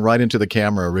of looking right into the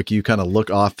camera, Rick, you kind of look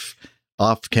off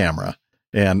camera,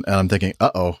 and I'm thinking,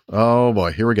 oh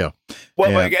boy, here we go.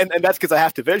 Well, and that's because I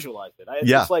have to visualize it. I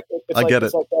get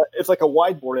it. It's like a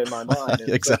whiteboard in my mind.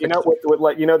 Exactly.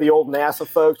 Like, with the old NASA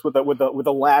folks with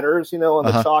the ladders, on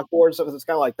the chalkboard. So it's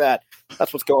kind of like that.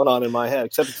 That's what's going on in my head,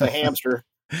 except it's a hamster.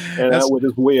 With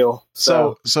his wheel.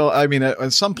 So I mean,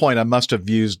 at some point I must have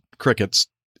used crickets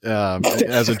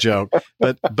as a joke,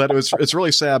 but it's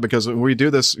really sad because we do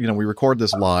this, we record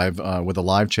this live with a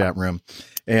live chat room,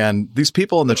 and these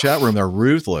people in the chat room, they're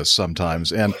ruthless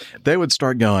sometimes, and they would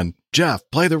start going, Jeff,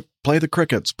 play the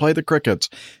crickets,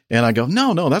 and I go,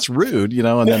 no, that's rude,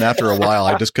 and then after a while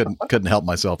I just couldn't help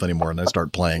myself anymore, and I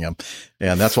start playing them,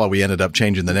 and that's why we ended up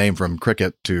changing the name from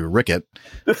Cricket to Ricket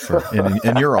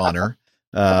in your honor.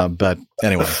 But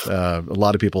anyway, a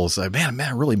lot of people say, man,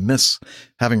 I really miss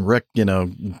having Rick,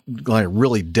 like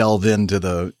really delve into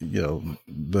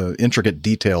the intricate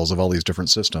details of all these different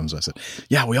systems. I said,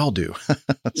 yeah, we all do.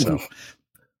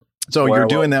 So you're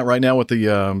doing that right now with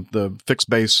the fixed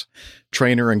base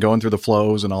trainer and going through the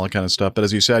flows and all that kind of stuff. But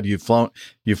as you said, you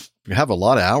have a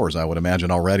lot of hours, I would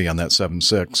imagine, already on that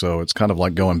 7.6. So it's kind of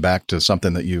like going back to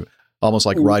something that you almost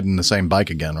like riding the same bike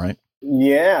again, right?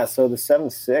 Yeah, so the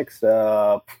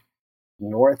 7.6,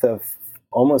 north of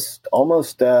almost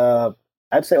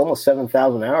I'd say almost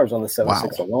 7,000 hours on the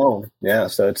 7.6 alone. Yeah,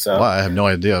 so it's wow, I have no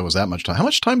idea it was that much time. How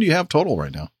much time do you have total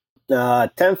right now?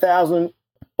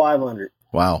 10,500.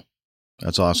 Wow,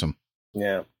 that's awesome.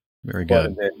 Yeah, very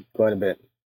good. Quite a bit.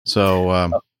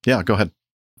 So yeah, go ahead.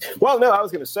 Well, no, I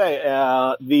was going to say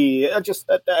just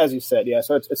as you said, yeah.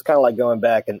 So it's kind of like going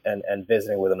back and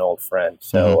visiting with an old friend.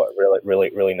 So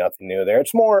really nothing new there.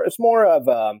 It's more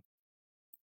of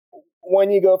when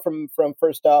you go from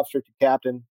first officer to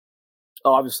captain.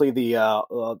 Obviously,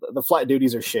 the flight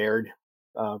duties are shared.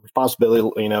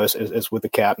 Responsibility, is with the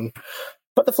captain,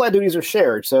 but the flight duties are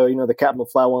shared. So the captain will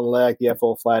fly one leg, the FO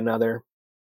will fly another.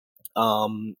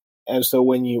 And so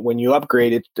when you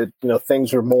upgrade it,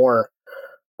 things are more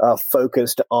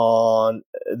focused on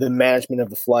the management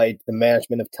of the flight, the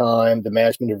management of time, the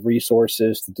management of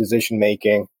resources, the decision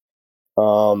making,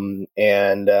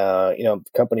 and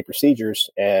company procedures,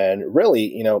 and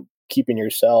really, keeping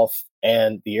yourself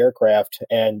and the aircraft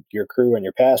and your crew and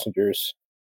your passengers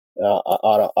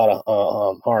out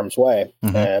of harm's way.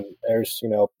 Mm-hmm. And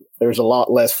there's a lot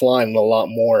less flying and a lot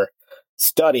more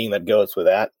studying that goes with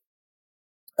that.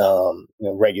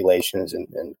 regulations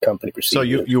and company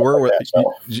procedures. So you were with,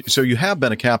 that, so you have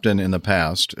been a captain in the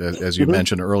past, as you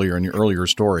mentioned earlier in your earlier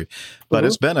story, but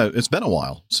it's been a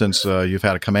while since you've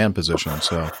had a command position.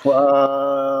 So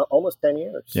almost 10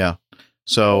 years. Yeah.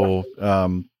 So there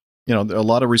are a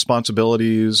lot of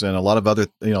responsibilities and a lot of other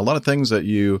a lot of things that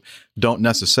you don't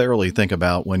necessarily think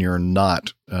about when you're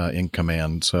not in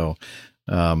command. So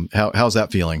how's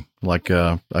that feeling? Like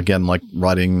again, like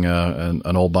riding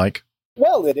an old bike.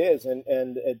 Well, it is, and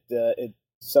it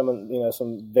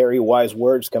some very wise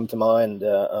words come to mind.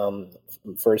 The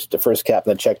first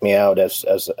captain that checked me out as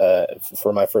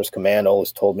for my first command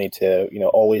always told me to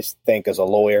always think as a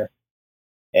lawyer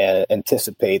and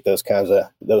anticipate those kinds of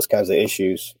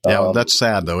issues. Yeah, that's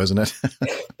sad though, isn't it?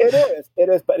 It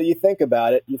is. But you think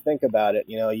about it.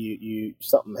 You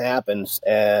something happens,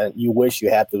 and you wish you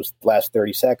had those last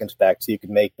 30 seconds back, so you could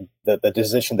make the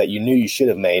decision that you knew you should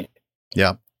have made.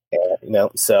 Yeah.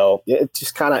 So it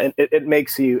just kind of it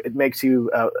makes you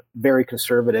very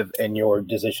conservative in your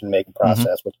decision making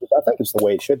process, which I think is the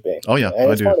way it should be. Oh yeah,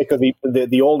 and it's funny because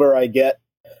the older I get,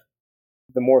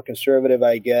 the more conservative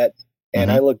I get,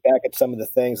 and I look back at some of the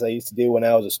things I used to do when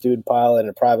I was a student pilot and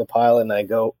a private pilot, and I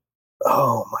go,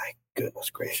 "Oh my goodness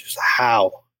gracious,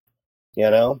 how?"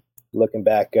 Looking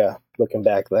back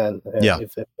then, yeah.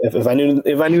 If I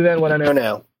knew then what I know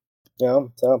now,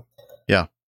 so yeah.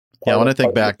 Yeah, when I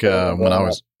think back when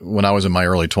I was in my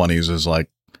early 20s, is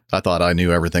like I thought I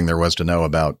knew everything there was to know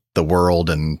about the world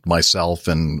and myself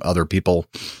and other people.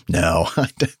 No, I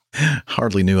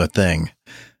hardly knew a thing.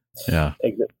 Yeah,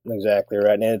 exactly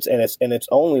right. And it's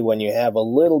only when you have a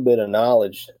little bit of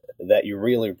knowledge that you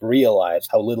really realize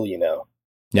how little you know.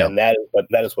 Yeah, and that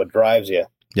is what drives you.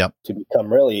 Yep. To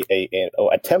become really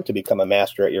attempt to become a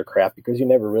master at your craft, because you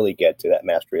never really get to that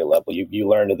mastery level. You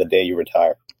learn to the day you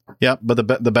retire. Yeah, but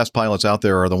the best pilots out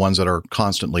there are the ones that are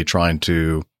constantly trying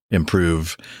to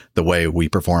improve the way we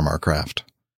perform our craft.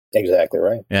 Exactly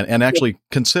right. And actually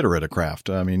consider it a craft.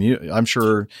 I mean, I'm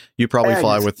sure you probably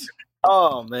fly with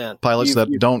pilots that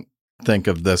don't think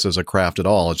of this as a craft at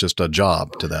all. It's just a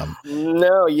job to them.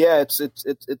 No, yeah, it's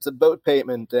a boat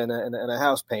payment and a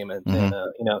house payment, and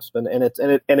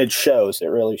it shows. It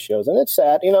really shows, and it's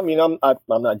sad. I'm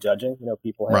not judging.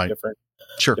 People have different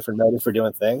motives for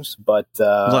doing things, but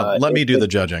let me do the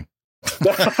judging.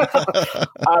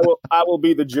 I will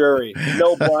be the jury.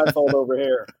 No blindfold over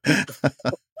here.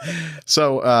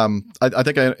 So I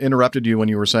think I interrupted you when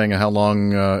you were saying how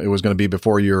long it was going to be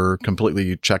before you're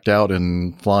completely checked out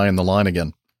and flying the line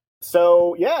again.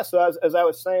 So as I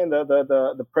was saying,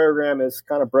 the program is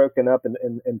kind of broken up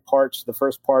in parts. The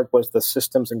first part was the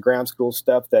systems and ground school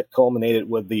stuff that culminated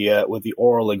with the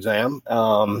oral exam,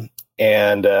 and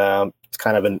it's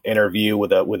kind of an interview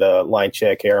with a line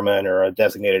check airman or a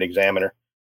designated examiner.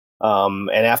 And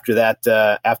after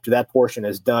that portion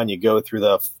is done, you go through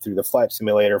the flight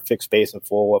simulator, fixed base and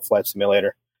full flight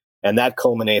simulator, and that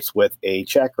culminates with a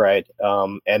check ride.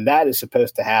 And that is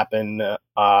supposed to happen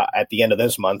at the end of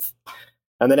this month.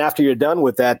 And then after you're done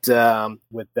with that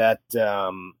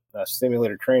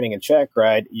simulator training and check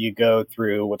ride, you go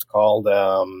through what's called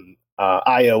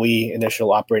IOE,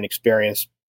 initial operating experience.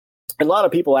 And a lot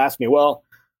of people ask me, well,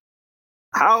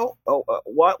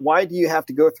 why do you have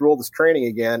to go through all this training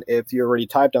again if you're already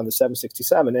typed on the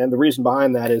 767? And the reason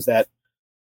behind that is that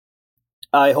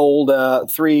I hold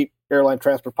 3 airline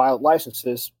transport pilot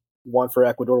licenses, one for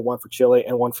Ecuador, one for Chile,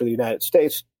 and one for the United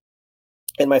States.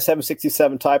 And my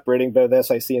 767 type rating, both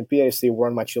SIC and PAC, were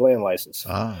on my Chilean license,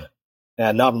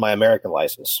 and not on my American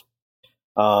license.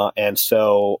 And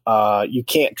so you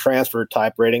can't transfer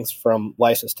type ratings from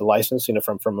license to license,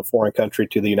 from a foreign country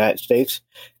to the United States.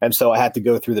 And so I had to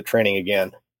go through the training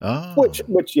again, which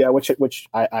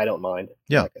I don't mind.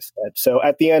 Yeah. Like I said. So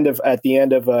at the end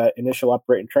of initial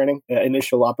operating training,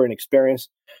 initial operating experience,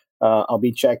 I'll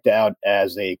be checked out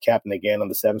as a captain again on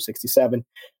the 767.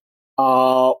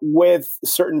 With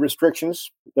certain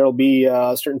restrictions. There'll be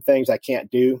certain things I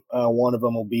can't do. One of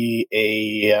them will be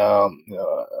a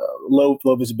low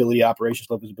visibility operations,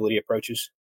 low visibility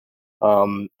approaches,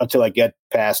 until I get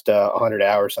past 100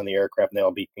 hours on the aircraft, and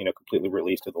they'll be completely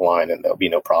released to the line, and there'll be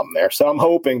no problem there. So I'm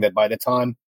hoping that by the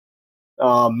time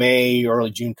May,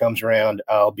 early June comes around,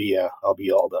 I'll be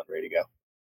all done, ready to go.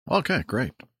 Okay,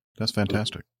 great. That's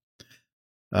fantastic.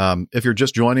 If you're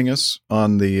just joining us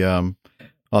on the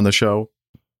show,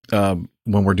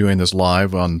 when we're doing this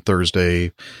live on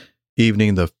Thursday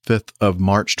evening, the 5th of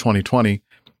March, 2020,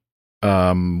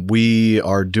 we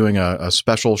are doing a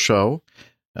special show,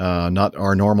 not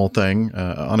our normal thing.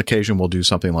 On occasion, we'll do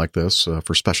something like this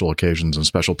for special occasions and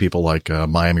special people like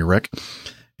Miami Rick.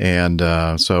 And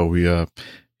so we,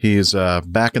 he's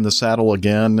back in the saddle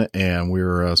again, and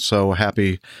we're so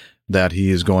happy that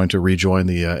he is going to rejoin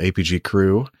the APG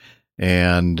crew.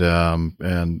 And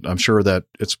I'm sure that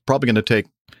it's probably going to take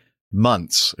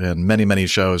months and many, many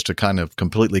shows to kind of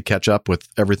completely catch up with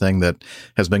everything that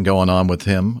has been going on with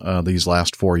him these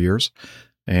last 4 years.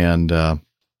 And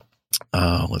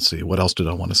let's see, what else did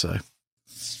I want to say?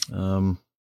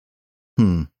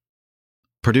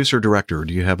 Producer, director,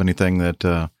 do you have anything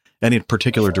that any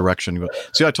particular direction?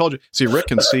 See, I told you. See, Rick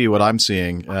can see what I'm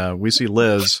seeing. We see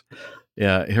Liz,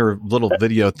 her little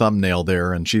video thumbnail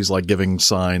there, and she's like giving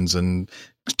signs and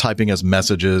typing us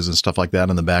messages and stuff like that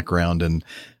in the background. And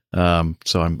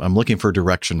so I'm looking for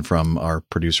direction from our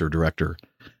producer, director.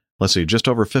 Let's see, just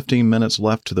over 15 minutes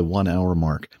left to the 1 hour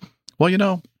mark.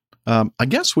 Well, I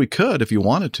guess we could, if you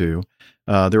wanted to.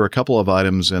 There are a couple of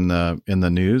items in the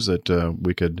news that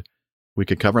we could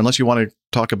cover, unless you want to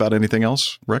talk about anything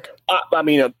else, Rick. I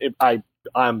mean,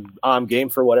 I'm game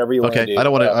for whatever you want to do. I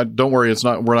don't want to. Don't worry.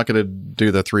 We're not going to do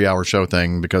the 3 hour show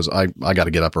thing because I got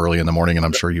to get up early in the morning, and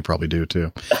I'm sure you probably do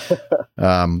too.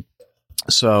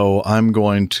 So I'm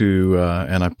going to,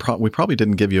 and we probably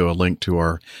didn't give you a link to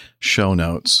our show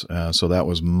notes. So that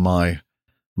was my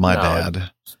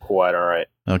bad. It's quite all right.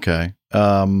 Okay.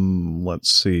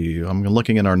 Let's see. I'm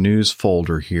looking in our news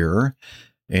folder here,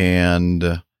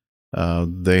 and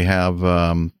they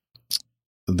have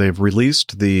they've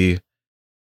released the.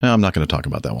 No, I'm not going to talk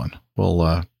about that one.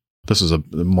 Well, this is a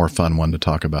more fun one to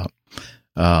talk about.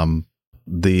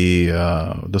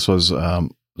 This was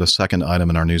the second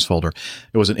item in our news folder.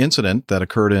 It was an incident that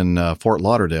occurred in Fort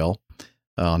Lauderdale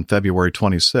on February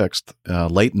 26th,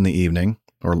 late in the evening,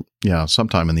 or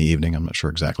sometime in the evening. I'm not sure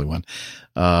exactly when.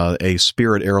 A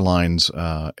Spirit Airlines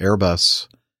Airbus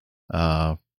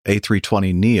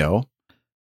A320neo,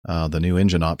 the new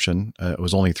engine option, it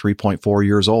was only 3.4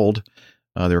 years old.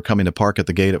 They were coming to park at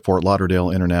the gate at Fort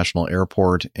Lauderdale International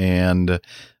Airport, and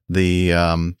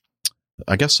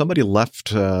I guess somebody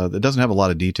left. It doesn't have a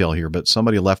lot of detail here, but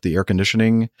somebody left the air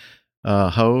conditioning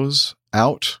hose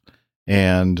out,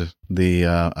 and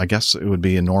I guess it would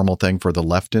be a normal thing for the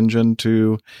left engine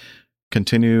to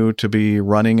continue to be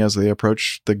running as they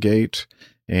approach the gate,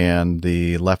 and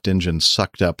the left engine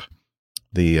sucked up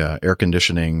the air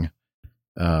conditioning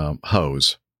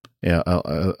hose,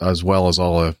 as well as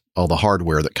all the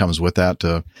hardware that comes with that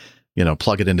to,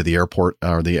 plug it into the airport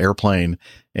or the airplane.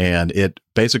 And it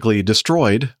basically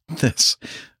destroyed this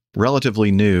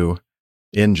relatively new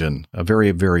engine, a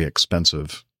very, very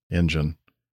expensive engine.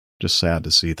 Just sad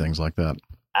to see things like that.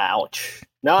 Ouch.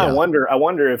 Now yeah. I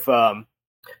wonder if, so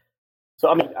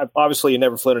I mean, obviously you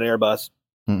never flown an Airbus.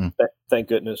 Thank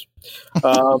goodness.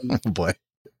 Boy.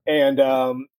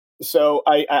 And, so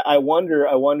I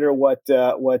wonder what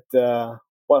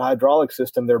hydraulic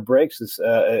system their brakes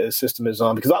system is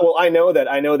on, because I know that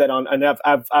on, and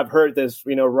I've heard this,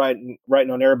 writing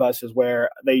on Airbuses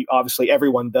where they obviously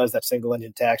everyone does that single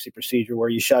engine taxi procedure where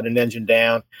you shut an engine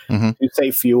down to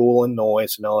save fuel and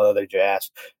noise and all other jazz.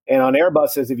 And on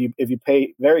Airbuses, if you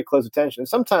pay very close attention,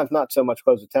 sometimes not so much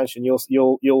close attention,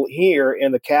 you'll hear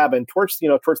in the cabin towards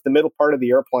the middle part of the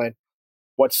airplane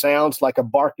what sounds like a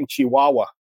barking chihuahua.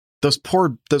 Those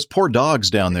poor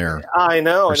dogs down there. I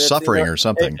know, are suffering or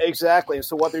something. Exactly. And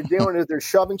so what they're doing is they're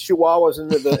shoving chihuahuas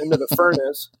into the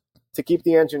furnace to keep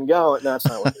the engine going. No, that's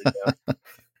not what they're doing.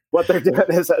 What they're doing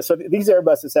is so these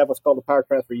Airbuses have what's called a power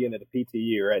transfer unit, a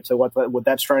PTU, right? So what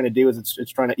that's trying to do is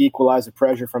it's trying to equalize the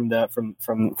pressure from the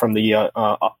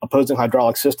opposing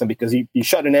hydraulic system, because you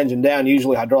shut an engine down.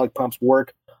 Usually hydraulic pumps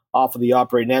work off of the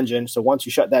operating engine. So once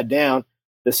you shut that down,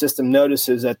 the system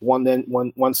notices that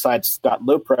one side's got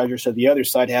low pressure, so the other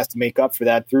side has to make up for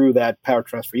that through that power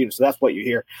transfer unit. So that's what you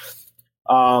hear.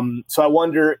 So I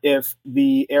wonder if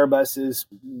the Airbuses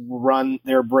run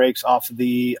their brakes off of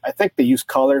I think they use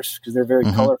colors because they're very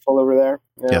colorful over there.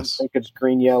 Yes. I think it's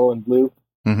green, yellow, and blue.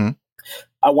 Mm-hmm.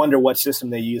 I wonder what system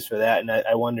they use for that, and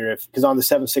I wonder if, because on the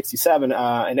 767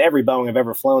 and every Boeing I've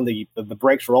ever flown, the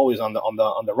brakes were always on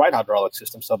the right hydraulic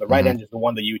system, so the right engine is the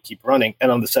one that you would keep running.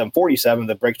 And on the 747,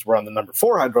 the brakes were on the number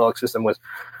 4 hydraulic system, was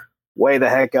way the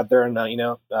heck up there, and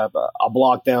I'll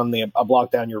block down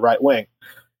your right wing.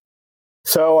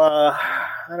 So I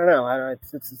don't know.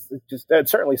 It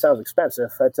certainly sounds expensive.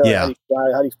 How do you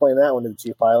explain that one to the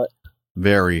chief pilot?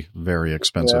 Very, very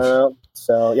expensive.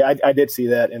 So yeah, I did see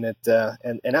that, and it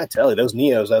and I tell you, those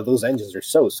Neos, those engines are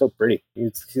so pretty.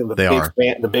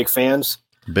 The big fans,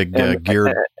 big geared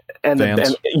fans,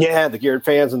 the geared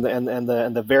fans, and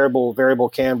the variable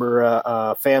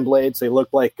camber fan blades. They look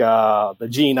like the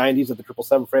G90s that the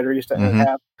 777 freighter used to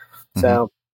have. So,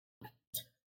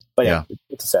 but yeah,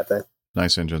 it's a sad thing.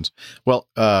 Nice engines. Well,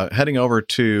 heading over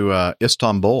to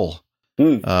Istanbul,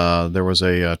 there was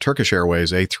a Turkish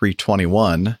Airways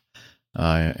A321,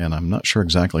 and I'm not sure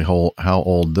exactly how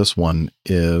old this one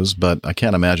is, but I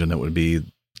can't imagine it would be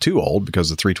too old because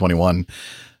the 321,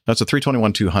 that's a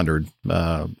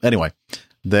 321-200. Anyway,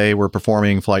 they were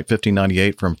performing Flight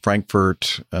 1598 from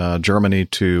Frankfurt, Germany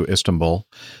to Istanbul.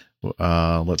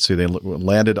 Let's see, they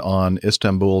landed on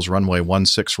Istanbul's runway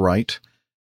 16 right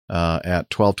at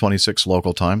 12:26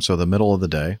 local time, so the middle of the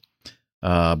day,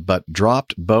 but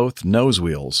dropped both nose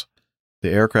wheels. The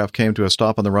aircraft came to a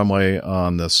stop on the runway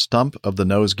on the stump of the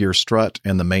nose gear strut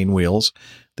and the main wheels.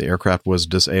 The aircraft was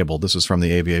disabled. This is from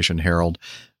the Aviation Herald.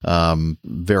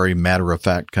 Very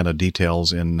matter-of-fact kind of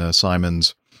details in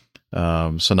Simon's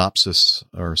synopses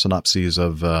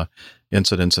of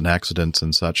incidents and accidents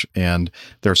and such. And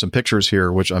there are some pictures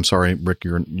here, which I'm sorry, Rick,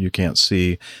 you can't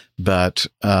see, but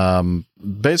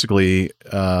basically,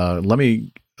 I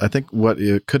think what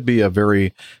it could be a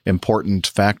very important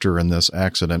factor in this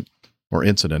accident or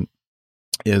incident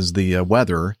is the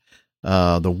weather.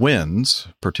 The winds,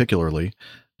 particularly,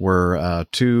 were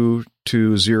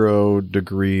 220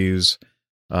 degrees,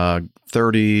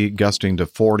 30 gusting to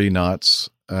 40 knots,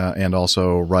 and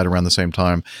also right around the same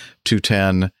time,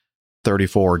 210,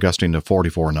 34 gusting to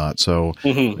 44 knots. So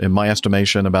in my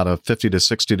estimation, about a 50 to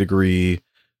 60 degree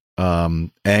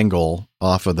angle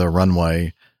off of the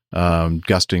runway,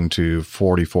 gusting to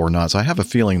 44 knots. I have a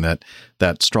feeling that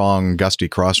strong gusty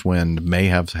crosswind may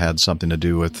have had something to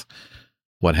do with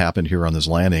what happened here on this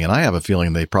landing. And I have a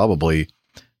feeling they probably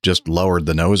just lowered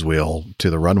the nose wheel to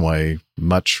the runway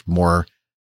much more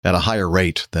at a higher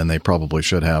rate than they probably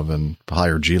should have, and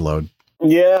higher G load.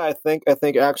 Yeah, I think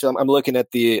actually I'm looking at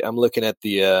the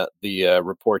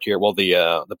report here. Well,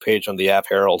 the page on the Av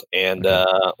Herald, and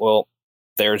well,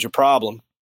 there's your problem.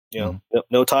 You know,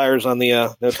 no tires on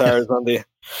the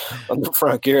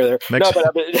front gear there.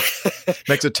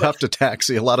 Makes it tough to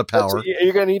taxi. A lot of power.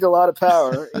 You're going to need a lot of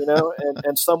power, you know,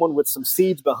 and someone with some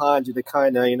seeds behind you to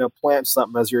kind of plant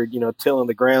something as you're tilling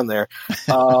the ground there.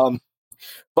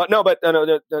 But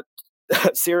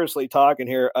seriously talking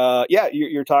here.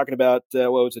 You're talking about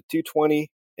what was it,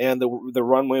 220, and the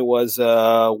runway was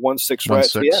 16 right.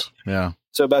 16, so yeah.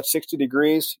 So about 60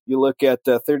 degrees. You look at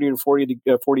 30 to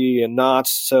 40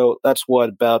 knots. So that's what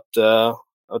about I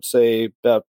would say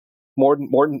about more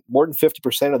than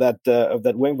 50% of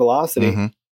that wing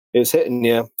velocity is hitting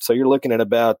you. So you're looking at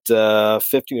about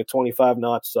 15 to 25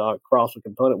 knots across the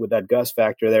component with that gust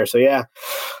factor there. So yeah,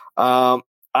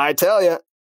 I tell you.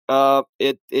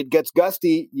 It gets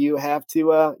gusty. You have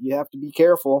to be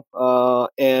careful.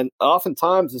 And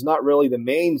oftentimes it's not really the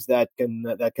mains that can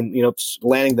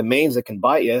landing the mains that can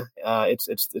bite you.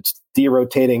 It's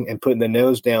derotating and putting the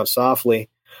nose down softly.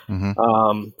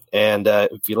 And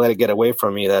if you let it get away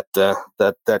from you, that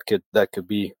could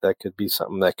be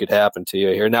something that could happen to you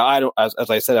here. Now as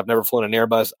I said, I've never flown an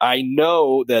Airbus. I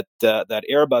know that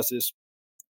Airbuses,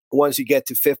 once you get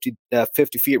to 50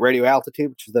 feet radio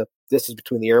altitude, which is the distance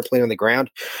between the airplane and the ground,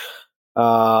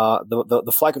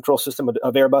 the flight control system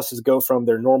of Airbuses go from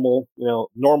their normal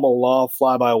law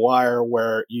fly-by-wire,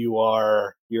 where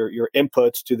your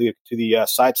inputs to the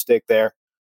side stick there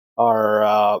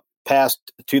are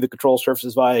passed to the control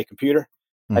surfaces via a computer.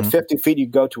 At 50 feet, you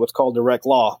go to what's called direct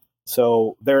law.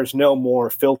 So there's no more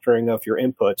filtering of your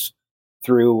inputs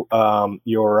through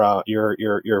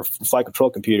your flight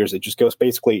control computers. It just goes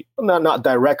basically not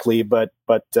directly, but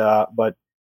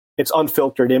it's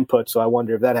unfiltered input. So I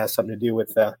wonder if that has something to do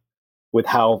with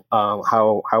how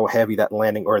heavy that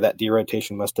landing or that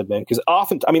derotation must have been. Because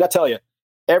often, I tell you,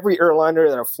 every airliner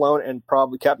that I've flown, and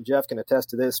probably Captain Jeff can attest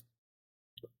to this,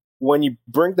 when you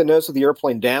bring the nose of the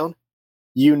airplane down,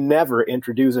 you never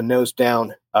introduce a nose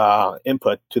down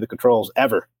input to the controls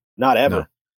ever, not ever. No.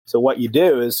 So what you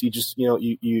do is you just,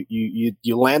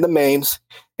 you land the mains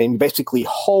and you basically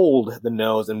hold the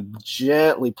nose and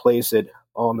gently place it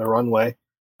on the runway.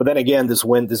 But then again, this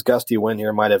gusty wind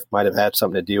here might have had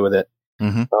something to do with it.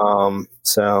 I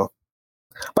tell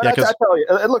you,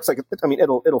 it looks like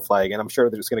it'll fly again. I'm sure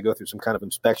they're just going to go through some kind of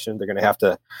inspection. They're going to have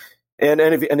to, and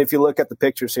if you look at the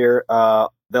pictures here,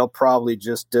 they'll probably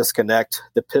just disconnect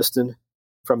the piston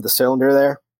from the cylinder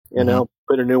there.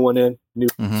 Put a new one in, new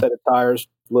set of tires.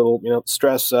 Little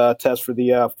stress test for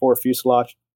the forward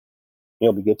fuselage.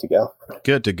 You'll be good to go.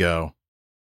 Good to go.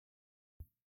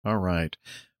 All right.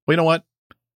 Well, you know what?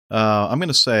 I'm going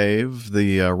to save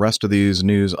the rest of these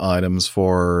news items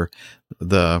for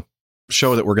the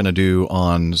show that we're going to do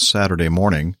on Saturday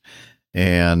morning.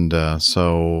 And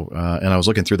so I was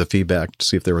looking through the feedback to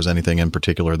see if there was anything in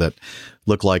particular that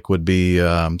looked like would be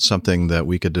something that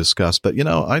we could discuss. But,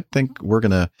 I think we're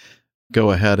going to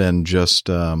go ahead and just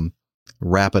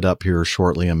wrap it up here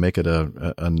shortly and make it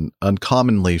an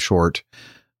uncommonly short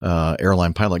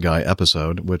Airline Pilot Guy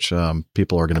episode, which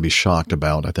people are going to be shocked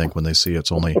about. I think when they see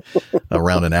it's only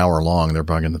around an hour long, they're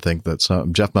probably going to think that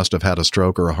Jeff must have had a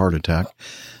stroke or a heart attack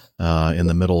in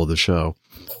the middle of the show.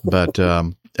 But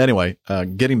anyway,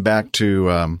 getting back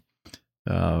to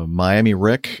Miami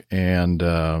Rick and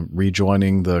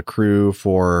rejoining the crew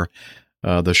for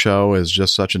the show is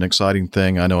just such an exciting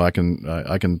thing. I know I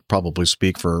can probably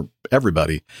speak for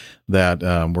everybody that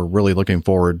we're really looking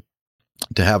forward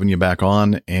to having you back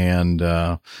on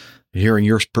and hearing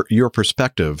your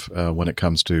perspective when it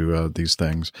comes to these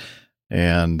things.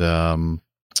 And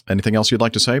anything else you'd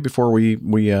like to say before we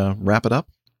wrap it up?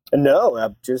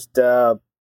 No, just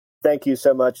thank you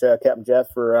so much, Captain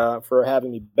Jeff, for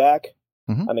having me back.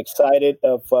 Mm-hmm. I'm excited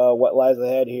of what lies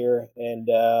ahead here, and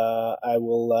I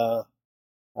will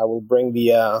bring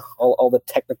the all the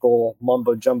technical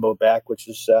mumbo jumbo back, which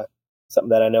is something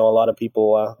that I know a lot of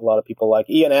people like.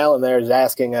 Ian Allen there is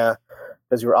asking,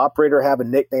 does your operator have a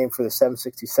nickname for the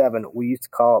 767? We used to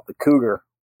call it the Cougar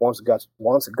once it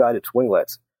got its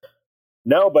winglets.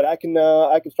 No, but I can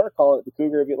start calling it the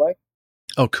Cougar if you'd like.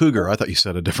 Oh, Cougar. I thought you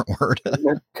said a different word.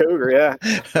 Cougar, yeah.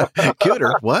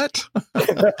 Cougar? What?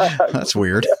 That's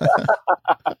weird.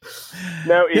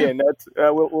 No, Ian, that's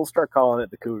we'll start calling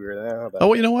it the Cougar. Oh,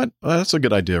 well, you know what? That's a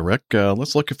good idea, Rick.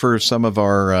 Let's look for some of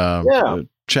our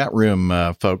chat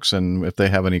room folks, and if they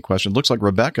have any questions. Looks like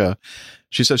Rebecca,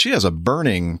 she says she has a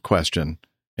burning question.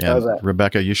 And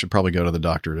Rebecca, you should probably go to the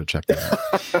doctor to check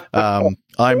that out.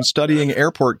 I'm studying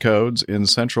airport codes in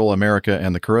Central America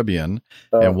and the Caribbean.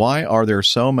 And why are there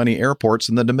so many airports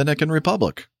in the Dominican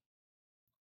Republic?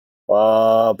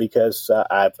 Because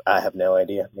I have no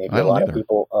idea. Maybe a lot of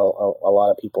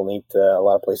people need a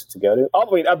lot of places to go to. I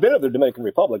mean, I've been to the Dominican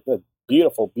Republic, a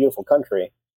beautiful, beautiful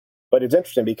country. But it's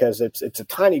interesting because it's a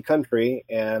tiny country,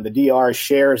 and the DR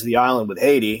shares the island with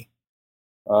Haiti.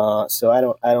 So I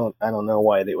don't know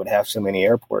why they would have so many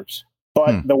airports.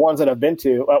 But the ones that I've been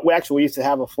to, we used to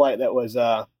have a flight that was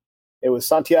it was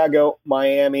Santiago,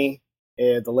 Miami.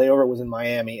 The layover was in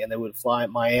Miami, and they would fly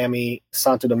Miami,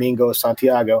 Santo Domingo,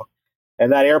 Santiago,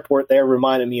 and that airport there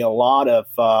reminded me a lot of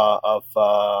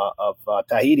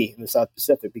Tahiti in the South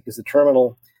Pacific, because the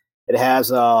terminal, it has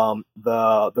the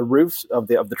roofs of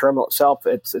the terminal itself.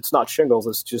 It's not shingles;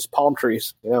 it's just palm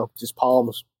trees. Just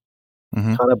palms.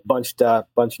 Mm-hmm. Kind of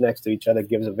bunched next to each other,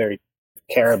 gives a very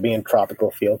Caribbean tropical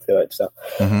feel to it. So,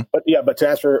 but to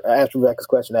answer Rebecca's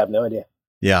question, I have no idea.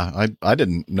 Yeah, I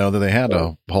didn't know that they had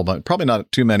a whole bunch. Probably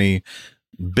not too many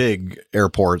big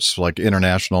airports like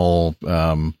international,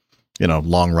 long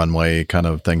runway kind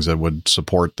of things that would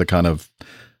support the kind of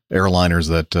airliners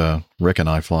that Rick and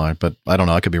I fly. But I don't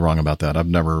know. I could be wrong about that. I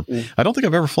don't think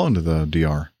I've ever flown to the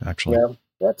DR, actually.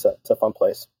 Yeah, it's a fun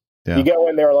place. Yeah. You go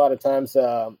in there a lot of times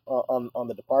on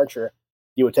the departure.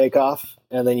 You would take off,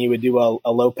 and then you would do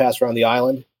a low pass around the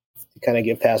island to kind of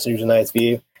give passengers a nice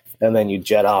view, and then you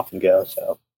jet off and go.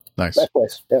 So nice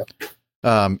place. Yeah.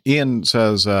 Ian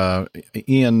says, I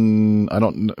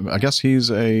guess he's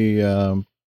a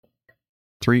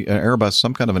Airbus,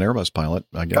 some kind of an Airbus pilot,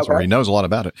 I guess, or he knows a lot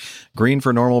about it. Green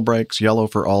for normal brakes, yellow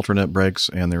for alternate brakes,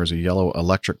 and there's a yellow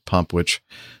electric pump, which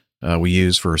we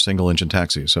use for single engine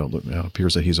taxis. So it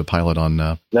appears that he's a pilot on.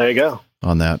 There you go.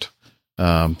 On that.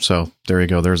 So there you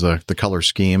go. There's the color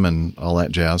scheme and all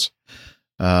that jazz.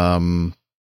 Let's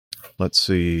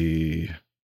see.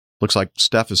 Looks like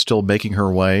Steph is still making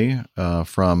her way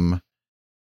from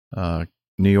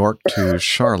New York to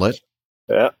Charlotte.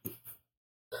 Yeah.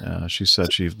 She said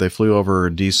they flew over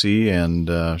DC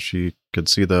and she could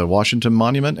see the Washington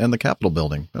Monument and the Capitol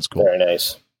building. That's cool. Very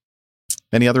nice.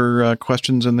 Any other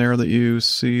questions in there that you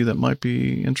see that might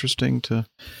be interesting to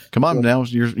come on now?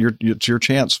 It's your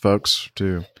chance, folks,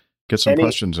 to get some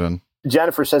questions in.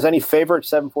 Jennifer says, any favorite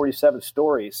 747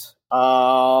 stories?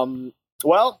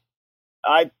 Well,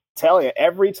 I tell you,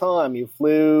 every time you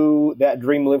flew that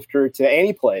Dreamlifter to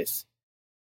any place,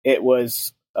 it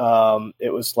was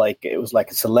like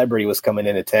a celebrity was coming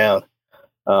into town.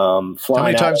 How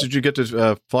many times did you get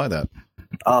to fly that?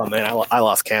 Oh man, I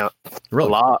lost count.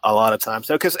 Really? A lot of times.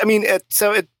 So, because I mean, the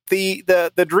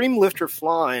Dreamlifter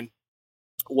flying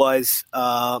was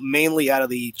mainly out of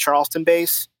the Charleston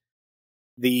base,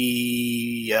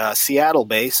 the Seattle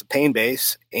base, Payne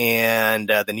base, and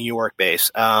the New York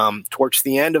base. Towards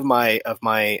the end of my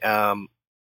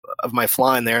of my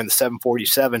flying there in the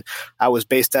 747, I was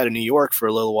based out of New York for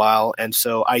a little while, and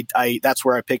so I that's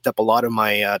where I picked up a lot of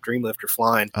my Dreamlifter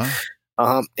flying.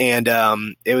 Oh. And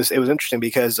it was interesting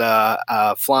because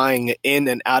flying in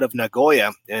and out of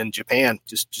Nagoya in Japan,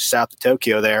 just south of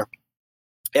Tokyo there,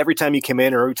 every time you came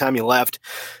in or every time you left,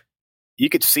 you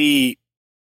could see,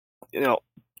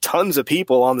 tons of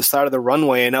people on the side of the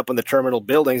runway and up in the terminal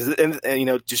buildings, and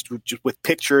just with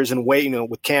pictures and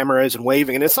with cameras and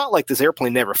waving. And it's not like this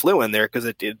airplane never flew in there, because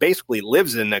it basically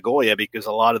lives in Nagoya, because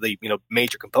a lot of the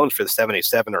major components for the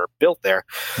 787 are built there.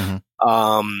 Mm-hmm.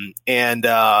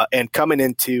 And coming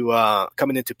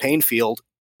into Painfield,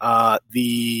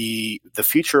 the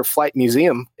Future of Flight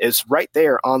Museum is right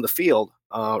there on the field.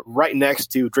 Right next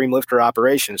to Dreamlifter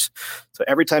operations. So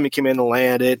every time you came in and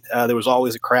landed, there was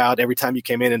always a crowd. Every time you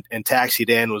came in and taxied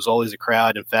in, was always a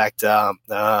crowd. In fact,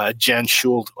 Jen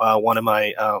Schuld, one of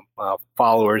my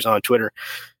followers on Twitter,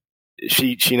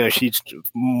 she's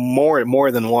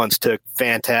more than once took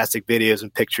fantastic videos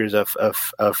and pictures of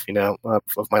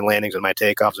my landings and my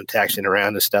takeoffs and taxiing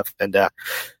around and stuff. And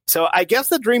so I guess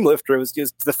the Dreamlifter was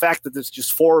just the fact that there's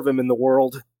just 4 of them in the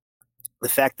world, the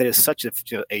fact that it's such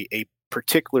a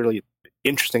particularly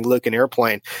interesting looking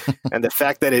airplane, and the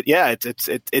fact that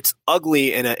it's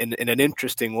ugly in an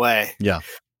interesting way. Yeah.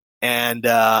 And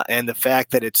the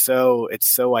fact that it's so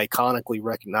iconically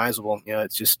recognizable,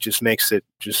 it just makes it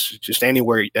just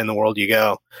anywhere in the world you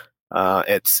go,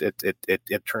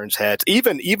 it turns heads.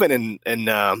 Even in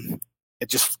it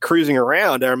just cruising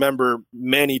around. I remember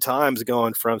many times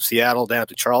going from Seattle down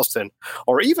to Charleston,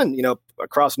 or even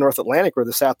across North Atlantic or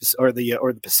the South or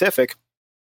the Pacific.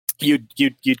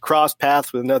 You'd cross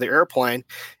paths with another airplane,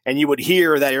 and you would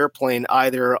hear that airplane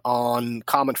either on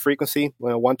common frequency,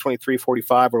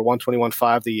 123.45 or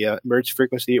 121.5, the emergency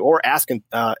frequency, or asking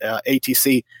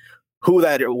ATC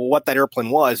what that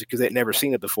airplane was, because they'd never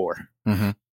seen it before.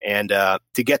 Mm-hmm. And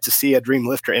to get to see a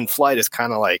Dreamlifter in flight is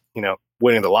kind of like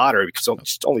winning the lottery, because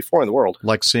it's only 4 in the world.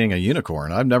 Like seeing a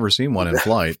unicorn. I've never seen one in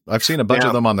flight. I've seen a bunch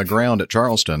of them on the ground at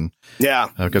Charleston. Yeah.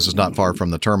 Because it's not far from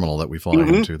the terminal that we fly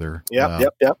into there.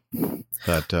 Yep.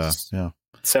 But, yeah.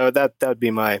 So that would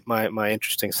be my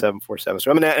interesting 747.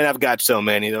 So and I've got so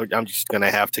many. I'm just going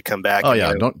to have to come back. Oh,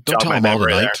 yeah. Don't tell them all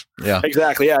tonight. Yeah.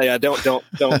 Exactly. Yeah.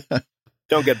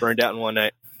 Don't get burned out in one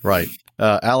night. Right.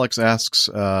 Alex asks,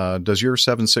 does your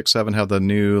 767 have the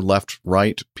new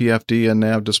left-right PFD and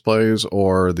nav displays,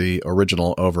 or the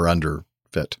original over-under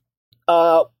fit?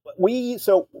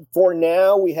 So for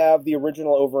now we have the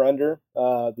original over-under,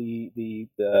 the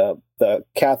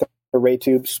catheter ray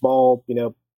tube, small,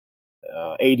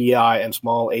 ADI and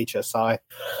small HSI.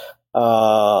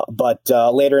 But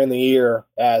later in the year,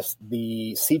 as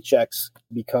the C-checks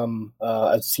come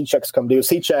due,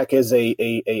 C-check is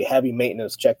a heavy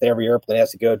maintenance check that every airplane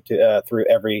has to go through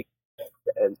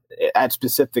at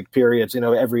specific periods,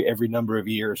 every number of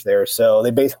years there. So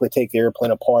they basically take the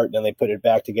airplane apart and then they put it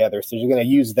back together. So you're going to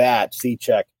use that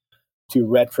C-check to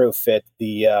retrofit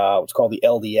the what's called the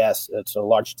LDS. It's a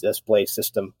large display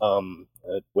system,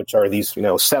 which are these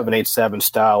 787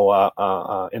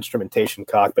 style instrumentation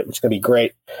cockpit, which is going to be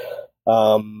great.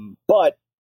 But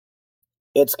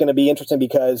it's going to be interesting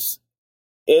because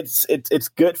it's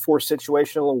good for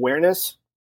situational awareness,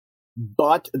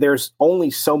 but there's only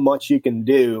so much you can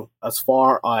do as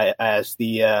far as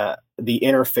the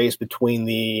interface between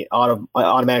the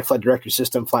automatic flight director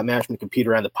system, flight management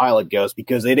computer, and the pilot goes,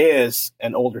 because it is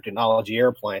an older technology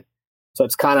airplane. So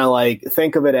it's kind of like,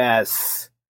 think of it as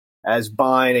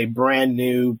buying a brand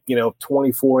new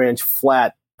 24-inch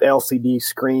flat LCD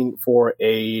screen for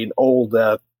an old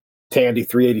Tandy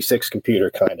 386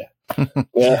 computer, kind of.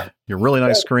 Yeah, your really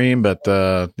nice screen, but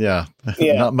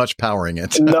not much powering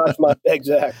it. Not much,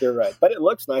 exactly right. But it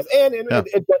looks nice, and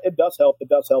it does help. It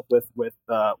does help with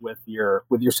your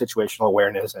situational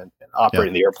awareness and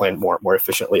operating the airplane more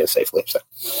efficiently and safely. So,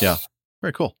 yeah,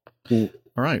 very cool. All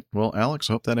right, well, Alex,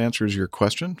 I hope that answers your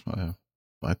question.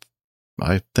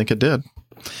 I think it did.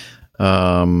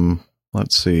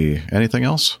 Let's see. Anything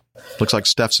else? Looks like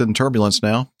Steph's in turbulence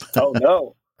now. Oh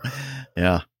no.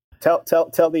 Yeah. Tell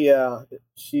the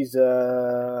she's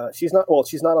not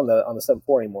on the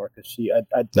 74 anymore, because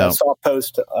I saw a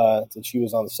post that she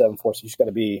was on the 74, so she's going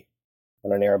to be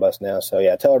on an Airbus now. So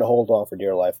yeah, tell her to hold on for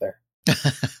dear life there.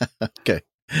 Okay.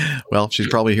 Well, she's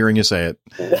probably hearing you say it.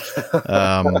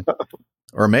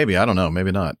 Or maybe, I don't know,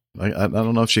 maybe not. I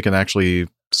don't know if she can actually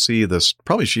see this.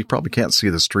 She probably can't see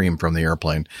the stream from the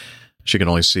airplane. She can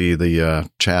only see the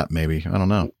chat, maybe. I don't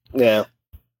know. Yeah.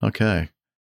 Okay.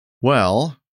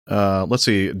 Well, let's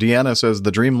see. Deanna says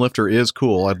the Dreamlifter is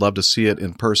cool. I'd love to see it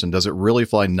in person. Does it really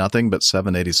fly nothing but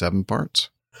 787 parts?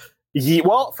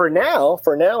 Well, for now,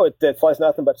 it flies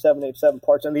nothing but 787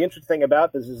 parts. And the interesting thing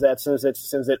about this is that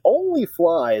since it only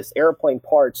flies airplane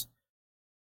parts,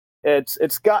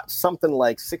 it's got something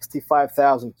like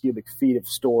 65,000 cubic feet of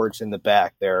storage in the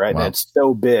back there, right? Wow. And it's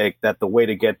so big that the way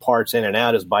to get parts in and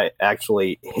out is by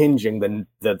actually hinging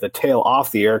the tail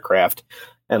off the aircraft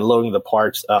and loading the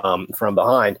parts from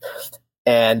behind.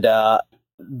 And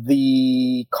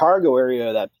the cargo area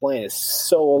of that plane is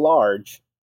so large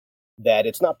that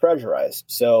it's not pressurized.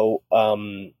 So,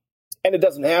 and it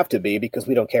doesn't have to be, because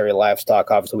we don't carry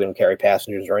livestock. Obviously, we don't carry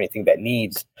passengers or anything that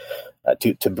needs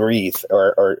to breathe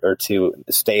or to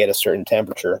stay at a certain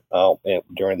temperature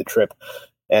during the trip.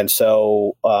 And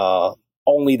so,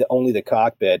 only the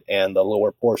cockpit and the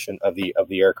lower portion of the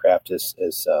aircraft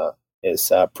is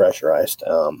pressurized.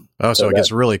 So it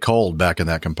gets really cold back in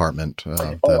that compartment.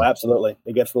 Absolutely.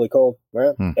 It gets really cold.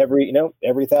 Well, every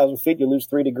 1,000 feet, you lose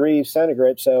 3 degrees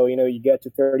centigrade. So, you get to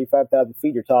 35,000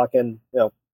 feet, you're talking,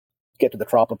 get to the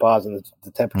tropopause and the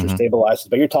temperature stabilizes,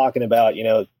 but you're talking about,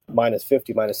 minus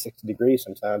 50, minus 60 degrees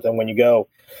sometimes. And when you go,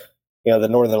 the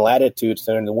northern latitudes,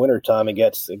 then in the wintertime, it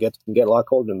can get a lot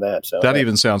colder than that. So that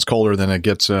even sounds colder than it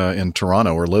gets in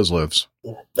Toronto, where Liz lives.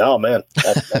 Oh man,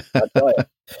 I tell you,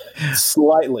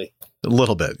 slightly, a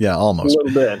little bit, yeah, almost a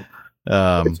little bit.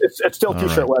 It's still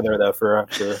t-shirt weather though for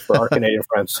our Canadian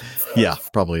friends. Yeah,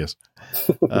 probably is.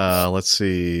 Let's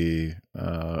see.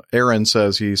 Aaron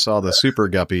says he saw the Super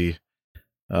Guppy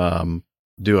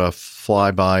do a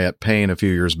flyby at Payne a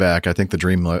few years back. I think the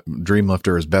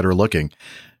Dreamlifter is better looking.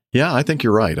 Yeah, I think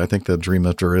you're right. I think the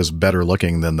Dreamlifter is better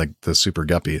looking than the Super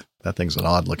Guppy. That thing's an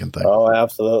odd looking thing. Oh,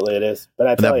 absolutely, it is.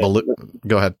 But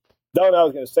go ahead. No, I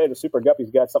was going to say the Super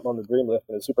Guppy's got something on the Dreamlifter.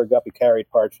 The Super Guppy carried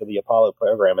parts for the Apollo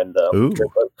program, and the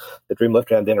Dreamlifter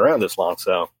hadn't been around this long.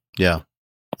 So yeah,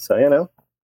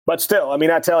 but still,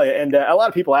 I tell you, and a lot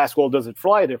of people ask, well, does it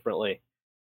fly differently?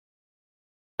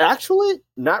 Actually,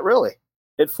 not really.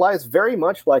 It flies very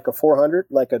much like a 400,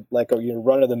 like a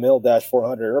run of the mill Dash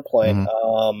 400 airplane.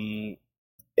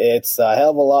 It's a hell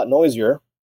of a lot noisier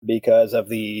because of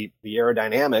the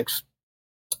aerodynamics,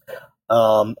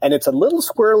 and it's a little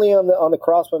squirrely on the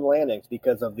crosswind landings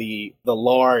because of the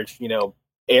large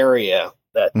area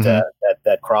that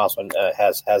that crosswind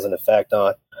has an effect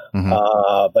on.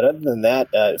 But other than that,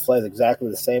 it flies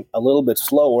exactly the same, a little bit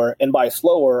slower, and by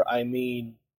slower I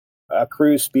mean a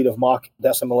cruise speed of Mach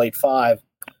 0.85.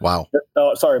 Wow.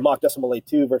 Oh, sorry, Mach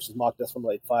 0.82 versus Mach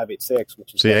 0.586,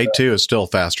 which is 8.2 is still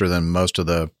faster than most of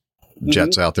the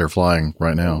jets out there flying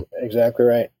right now. Exactly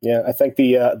right. Yeah, I think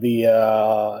the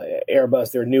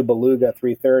Airbus, their new Beluga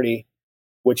 330,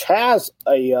 which has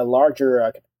a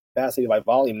larger capacity by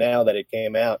volume now that it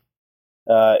came out,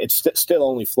 it still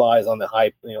only flies on the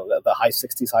high, the high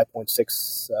 60s, high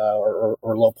 0.6 or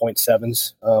low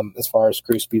 0.7s as far as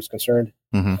cruise speed is concerned.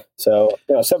 So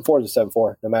 7.4 is a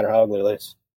 7.4, no matter how ugly it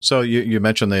is. So you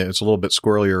mentioned that it's a little bit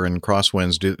squirrelier in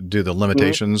crosswinds. Do the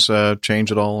limitations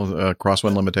change at all?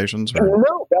 Crosswind limitations? Or?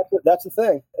 No, that's the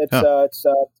thing. It's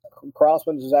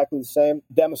crosswind is exactly the same.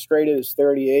 Demonstrated is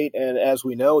 38, and as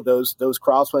we know, those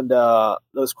crosswind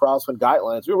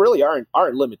guidelines really aren't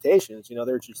limitations.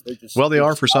 They're just well, they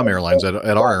are for some airlines.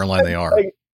 At our airline, they are.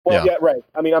 Well, yeah, right.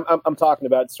 I'm talking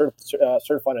about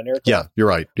certifying an aircraft. Yeah, you're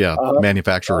right. Yeah,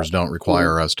 manufacturers don't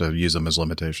require us to use them as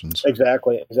limitations.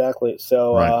 Exactly.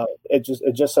 So it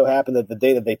just so happened that the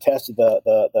day that they tested the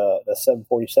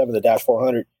 747, the Dash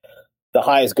 400, the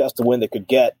highest gust of wind they could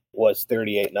get was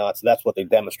 38 knots. That's what they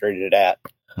demonstrated it at.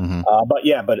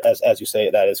 But as you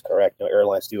say, that is correct.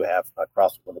 Airlines do have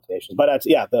crosswind limitations, but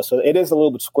so it is a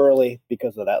little bit squirrely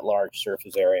because of that large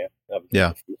surface area of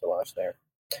the fuselage there.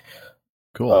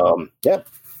 Cool. Yeah.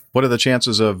 What are the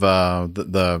chances of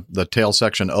the tail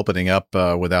section opening up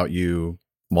without you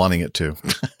wanting it to?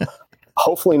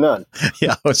 Hopefully none.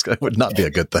 Yeah, it would not be a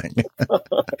good thing.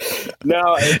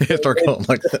 No, if they're going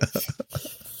like that.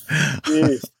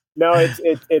 No,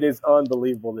 it is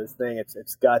unbelievable. This thing,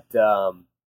 it's got.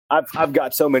 I've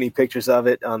got so many pictures of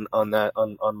it on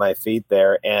my feed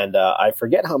there, and I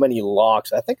forget how many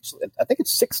locks. I think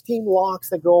it's 16 locks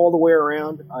that go all the way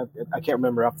around. I can't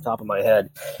remember off the top of my head.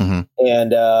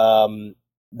 And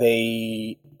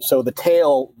the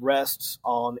tail rests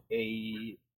on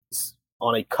a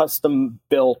custom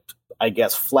built, I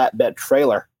guess, flatbed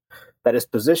trailer that is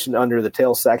positioned under the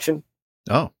tail section.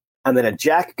 Oh, and then a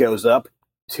jack goes up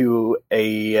to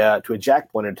a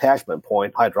jack point, an attachment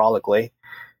point, hydraulically.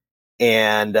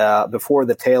 And before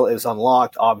the tail is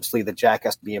unlocked, obviously the jack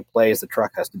has to be in place, the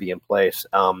truck has to be in place,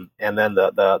 and then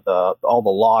the all the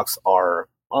locks are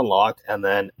unlocked, and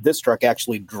then this truck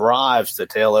actually drives the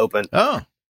tail open. Oh,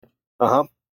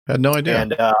 had no idea.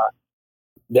 And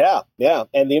Yeah, yeah.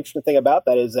 And the interesting thing about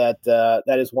that is that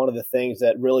that is one of the things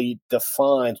that really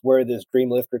defines where this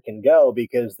Dreamlifter can go,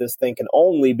 because this thing can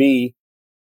only be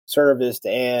serviced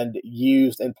and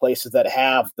used in places that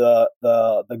have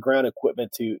the ground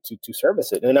equipment to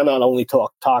service it. And I'm not only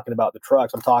talking about the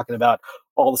trucks, I'm talking about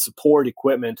all the support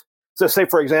equipment. So say,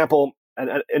 for example,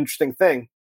 an interesting thing,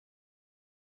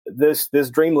 this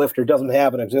Dreamlifter doesn't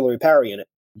have an auxiliary power unit.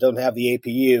 It doesn't have the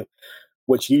APU,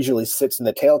 which usually sits in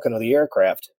the tail cone of the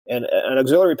aircraft. And an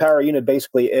auxiliary power unit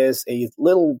basically is a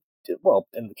little, well,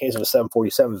 in the case of a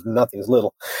 747, nothing's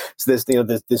little. It's this,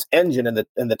 this engine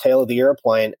in the tail of the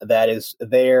airplane that is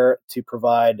there to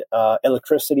provide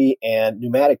electricity and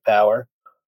pneumatic power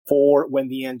for when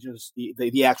the engines,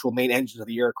 the actual main engines of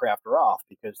the aircraft are off,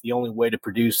 because the only way to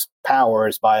produce power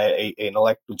is by an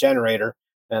electrical generator,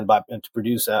 and to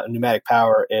produce pneumatic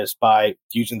power is by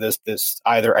using this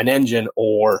either an engine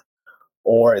or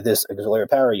this auxiliary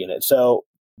power unit. So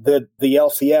the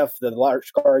LCF, the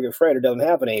large cargo freighter, doesn't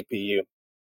have an APU,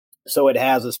 so it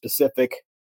has a specific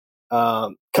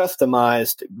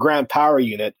customized ground power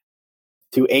unit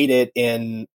to aid it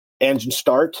in engine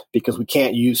start, because we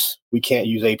can't use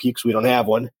APU because we don't have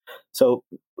one. So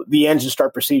the engine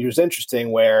start procedure is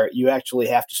interesting, where you actually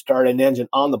have to start an engine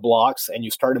on the blocks, and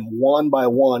you start them one by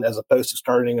one as opposed to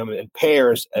starting them in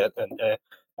pairs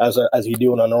as you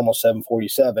do on a normal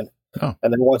 747. Oh.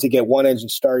 And then once you get one engine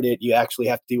started, you actually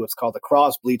have to do what's called the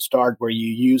cross bleed start, where you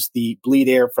use the bleed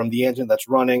air from the engine that's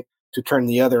running to turn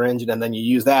the other engine, and then you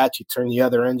use that to turn the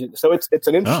other engine. So it's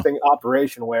an interesting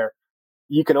operation where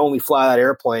you can only fly that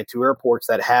airplane to airports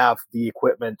that have the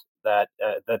equipment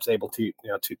that's able to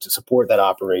support that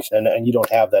operation, and you don't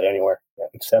have that anywhere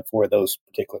except for those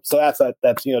particular. So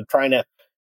that's trying to,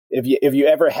 if you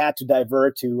ever had to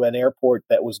divert to an airport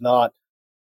that was not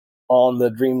on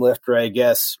the Dreamlifter, I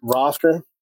guess, roster,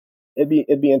 it'd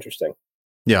be interesting.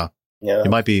 Yeah. Yeah. You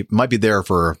might be there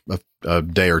for a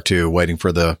day or two waiting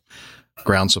for the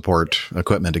ground support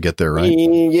equipment to get there, right?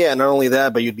 Yeah, not only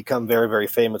that, but you'd become very, very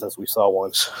famous, as we saw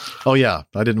once. Oh yeah,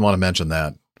 I didn't want to mention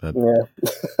that. But,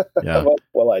 yeah.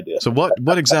 well, I did. So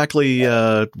what exactly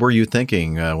were you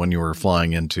thinking when you were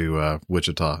flying into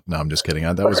Wichita? No, I'm just kidding.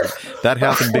 That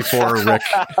happened before, Rick.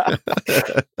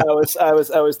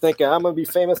 I was thinking, I'm going to be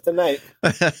famous tonight.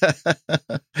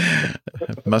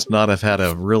 Must not have had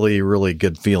a really, really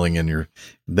good feeling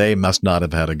they must not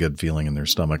have had a good feeling in their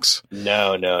stomachs.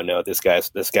 No. This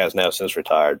guy's now since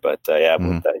retired, but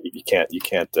you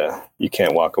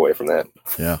can't walk away from that.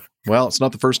 Yeah. Well, it's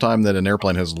not the first time that an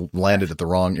airplane has landed at the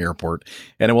wrong airport,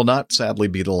 and it will not, sadly,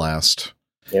 be the last.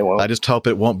 It won't. I just hope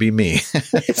it won't be me.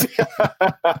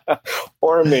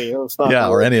 Or me. It's not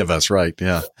or any of us, right?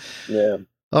 Yeah. Yeah.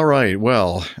 All right.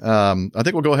 Well, I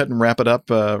think we'll go ahead and wrap it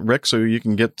up, Rick, so you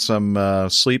can get some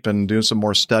sleep and do some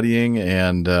more studying,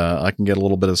 and I can get a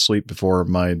little bit of sleep before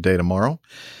my day tomorrow.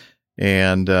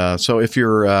 And so if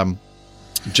you're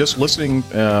just listening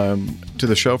to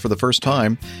the show for the first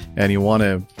time and you want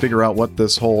to figure out what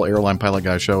this whole Airline Pilot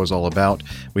Guy show is all about,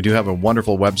 we do have a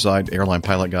wonderful website,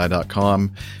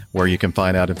 airlinepilotguy.com, where you can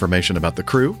find out information about the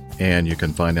crew, and you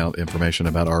can find out information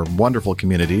about our wonderful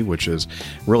community, which is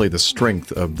really the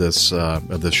strength of this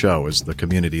show, is the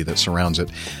community that surrounds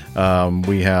it.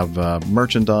 We have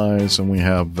merchandise, and we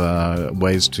have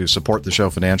ways to support the show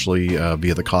financially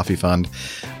via the Coffee Fund.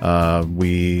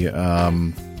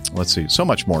 Let's see, so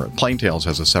much more. Plane Tales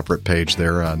has a separate page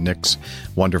there, Nick's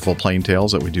wonderful Plane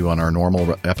Tales that we do on our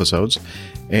normal episodes,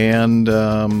 and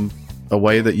a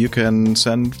way that you can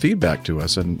send feedback to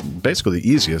us. And basically the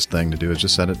easiest thing to do is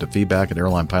just send it to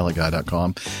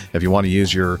feedback@airlinepilotguy.com. If you want to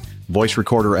use your voice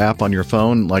recorder app on your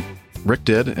phone, like Rick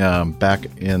did back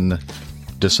in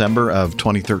December of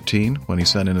 2013 when he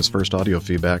sent in his first audio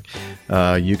feedback,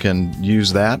 you can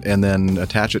use that and then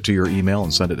attach it to your email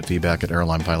and send it to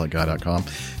feedback@airlinepilotguy.com.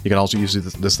 You can also use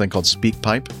this thing called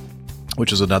SpeakPipe,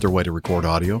 which is another way to record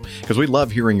audio, because we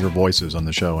love hearing your voices on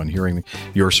the show, and hearing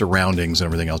your surroundings and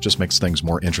everything else just makes things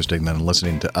more interesting than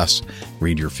listening to us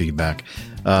read your feedback.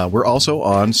 We're also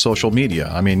on social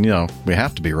media. I mean, we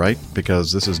have to be, right?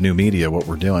 Because this is new media, what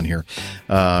we're doing here.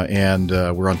 And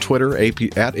we're on Twitter,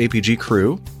 at APG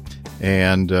Crew.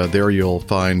 And there you'll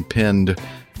find pinned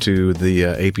to the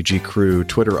APG Crew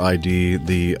Twitter ID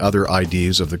the other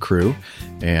IDs of the crew.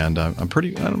 And I'm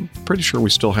pretty sure we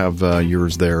still have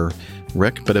yours there,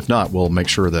 Rick. But if not, we'll make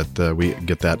sure that we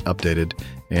get that updated.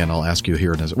 And I'll ask you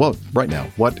here. Right now,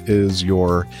 what is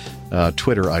your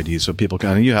Twitter ID, so people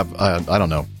can? You have, I don't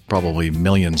know, probably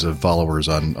millions of followers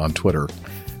on Twitter.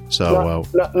 So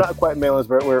not quite millions,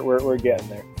 but we're getting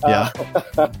there. Yeah.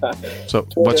 So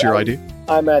what's your ID?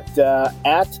 I'm at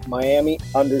Miami_Rick.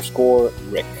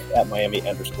 At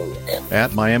Miami_Rick.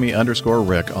 At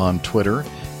Miami_Rick on Twitter.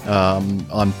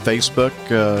 On Facebook,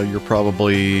 you're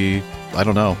probably, I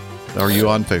don't know. Are you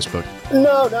on Facebook?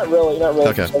 No, not really.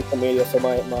 Okay. Social media. So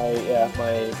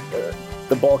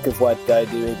the bulk of what I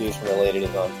do aviation related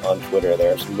is on Twitter.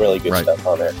 There's some really good stuff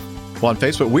on there. Well, on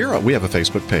Facebook, we have a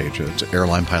Facebook page. It's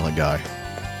Airline Pilot Guy.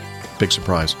 Big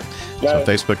surprise. So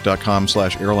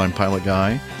Facebook.com/Airline Pilot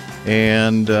Guy.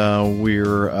 And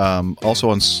we're also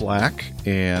on Slack.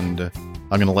 And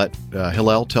I'm going to let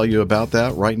Hillel tell you about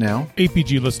that right now.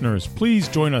 APG listeners, please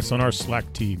join us on our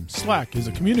Slack team. Slack is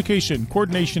a communication,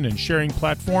 coordination, and sharing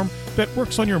platform that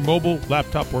works on your mobile,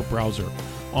 laptop, or browser.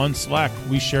 On Slack,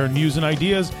 we share news and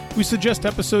ideas, we suggest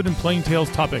episode and Plain Tales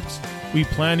topics, we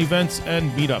plan events and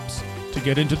meetups. To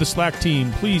get into the Slack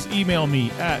team, please email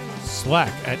me at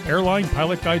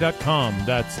slack@airlinepilotguy.com.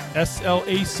 That's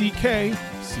SLACK,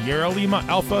 Sierra Lima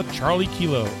Alpha Charlie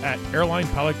Kilo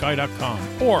 @airlinepilotguy.com.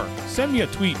 Or send me a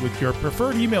tweet with your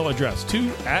preferred email address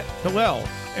to @Hillel,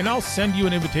 and I'll send you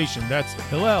an invitation. That's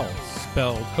Hillel,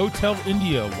 spelled Hotel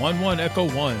India 11 Echo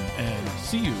 1, and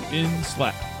see you in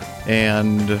Slack.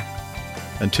 And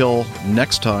until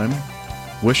next time,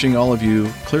 wishing all of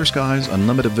you clear skies,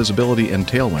 unlimited visibility, and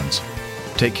tailwinds.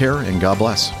 Take care, and God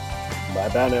bless.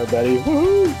 Bye-bye, everybody.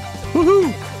 Woohoo!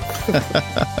 Woohoo!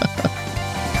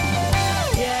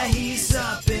 Yeah, he's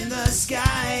up in the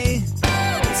sky.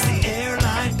 It's the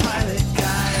Airline Pilot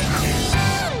Guy.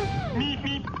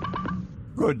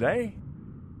 Good day.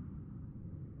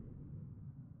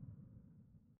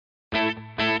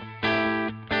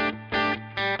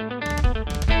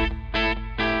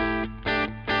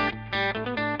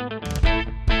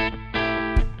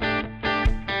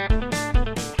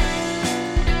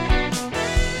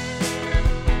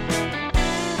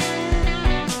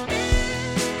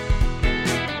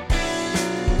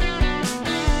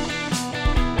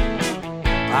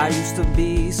 I used to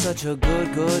be such a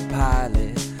good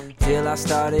pilot till I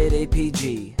started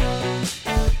APG.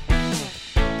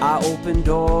 I opened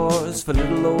doors for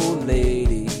little old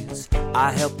ladies.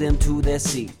 I helped them to their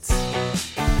seats.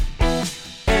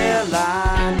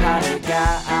 Airline pilot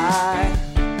guy,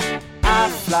 I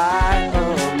fly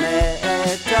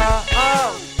America.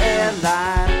 Oh,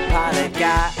 airline pilot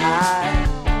guy,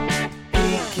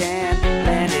 he can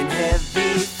land in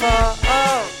heavy fog.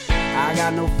 I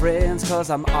got no friends 'cause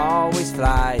I'm always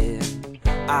flying.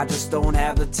 I just don't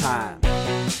have the time.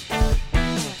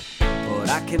 But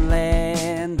I can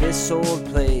land this old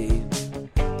plane.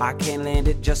 I can land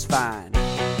it just fine.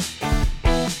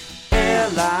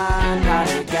 Airline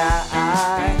pilot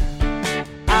guy,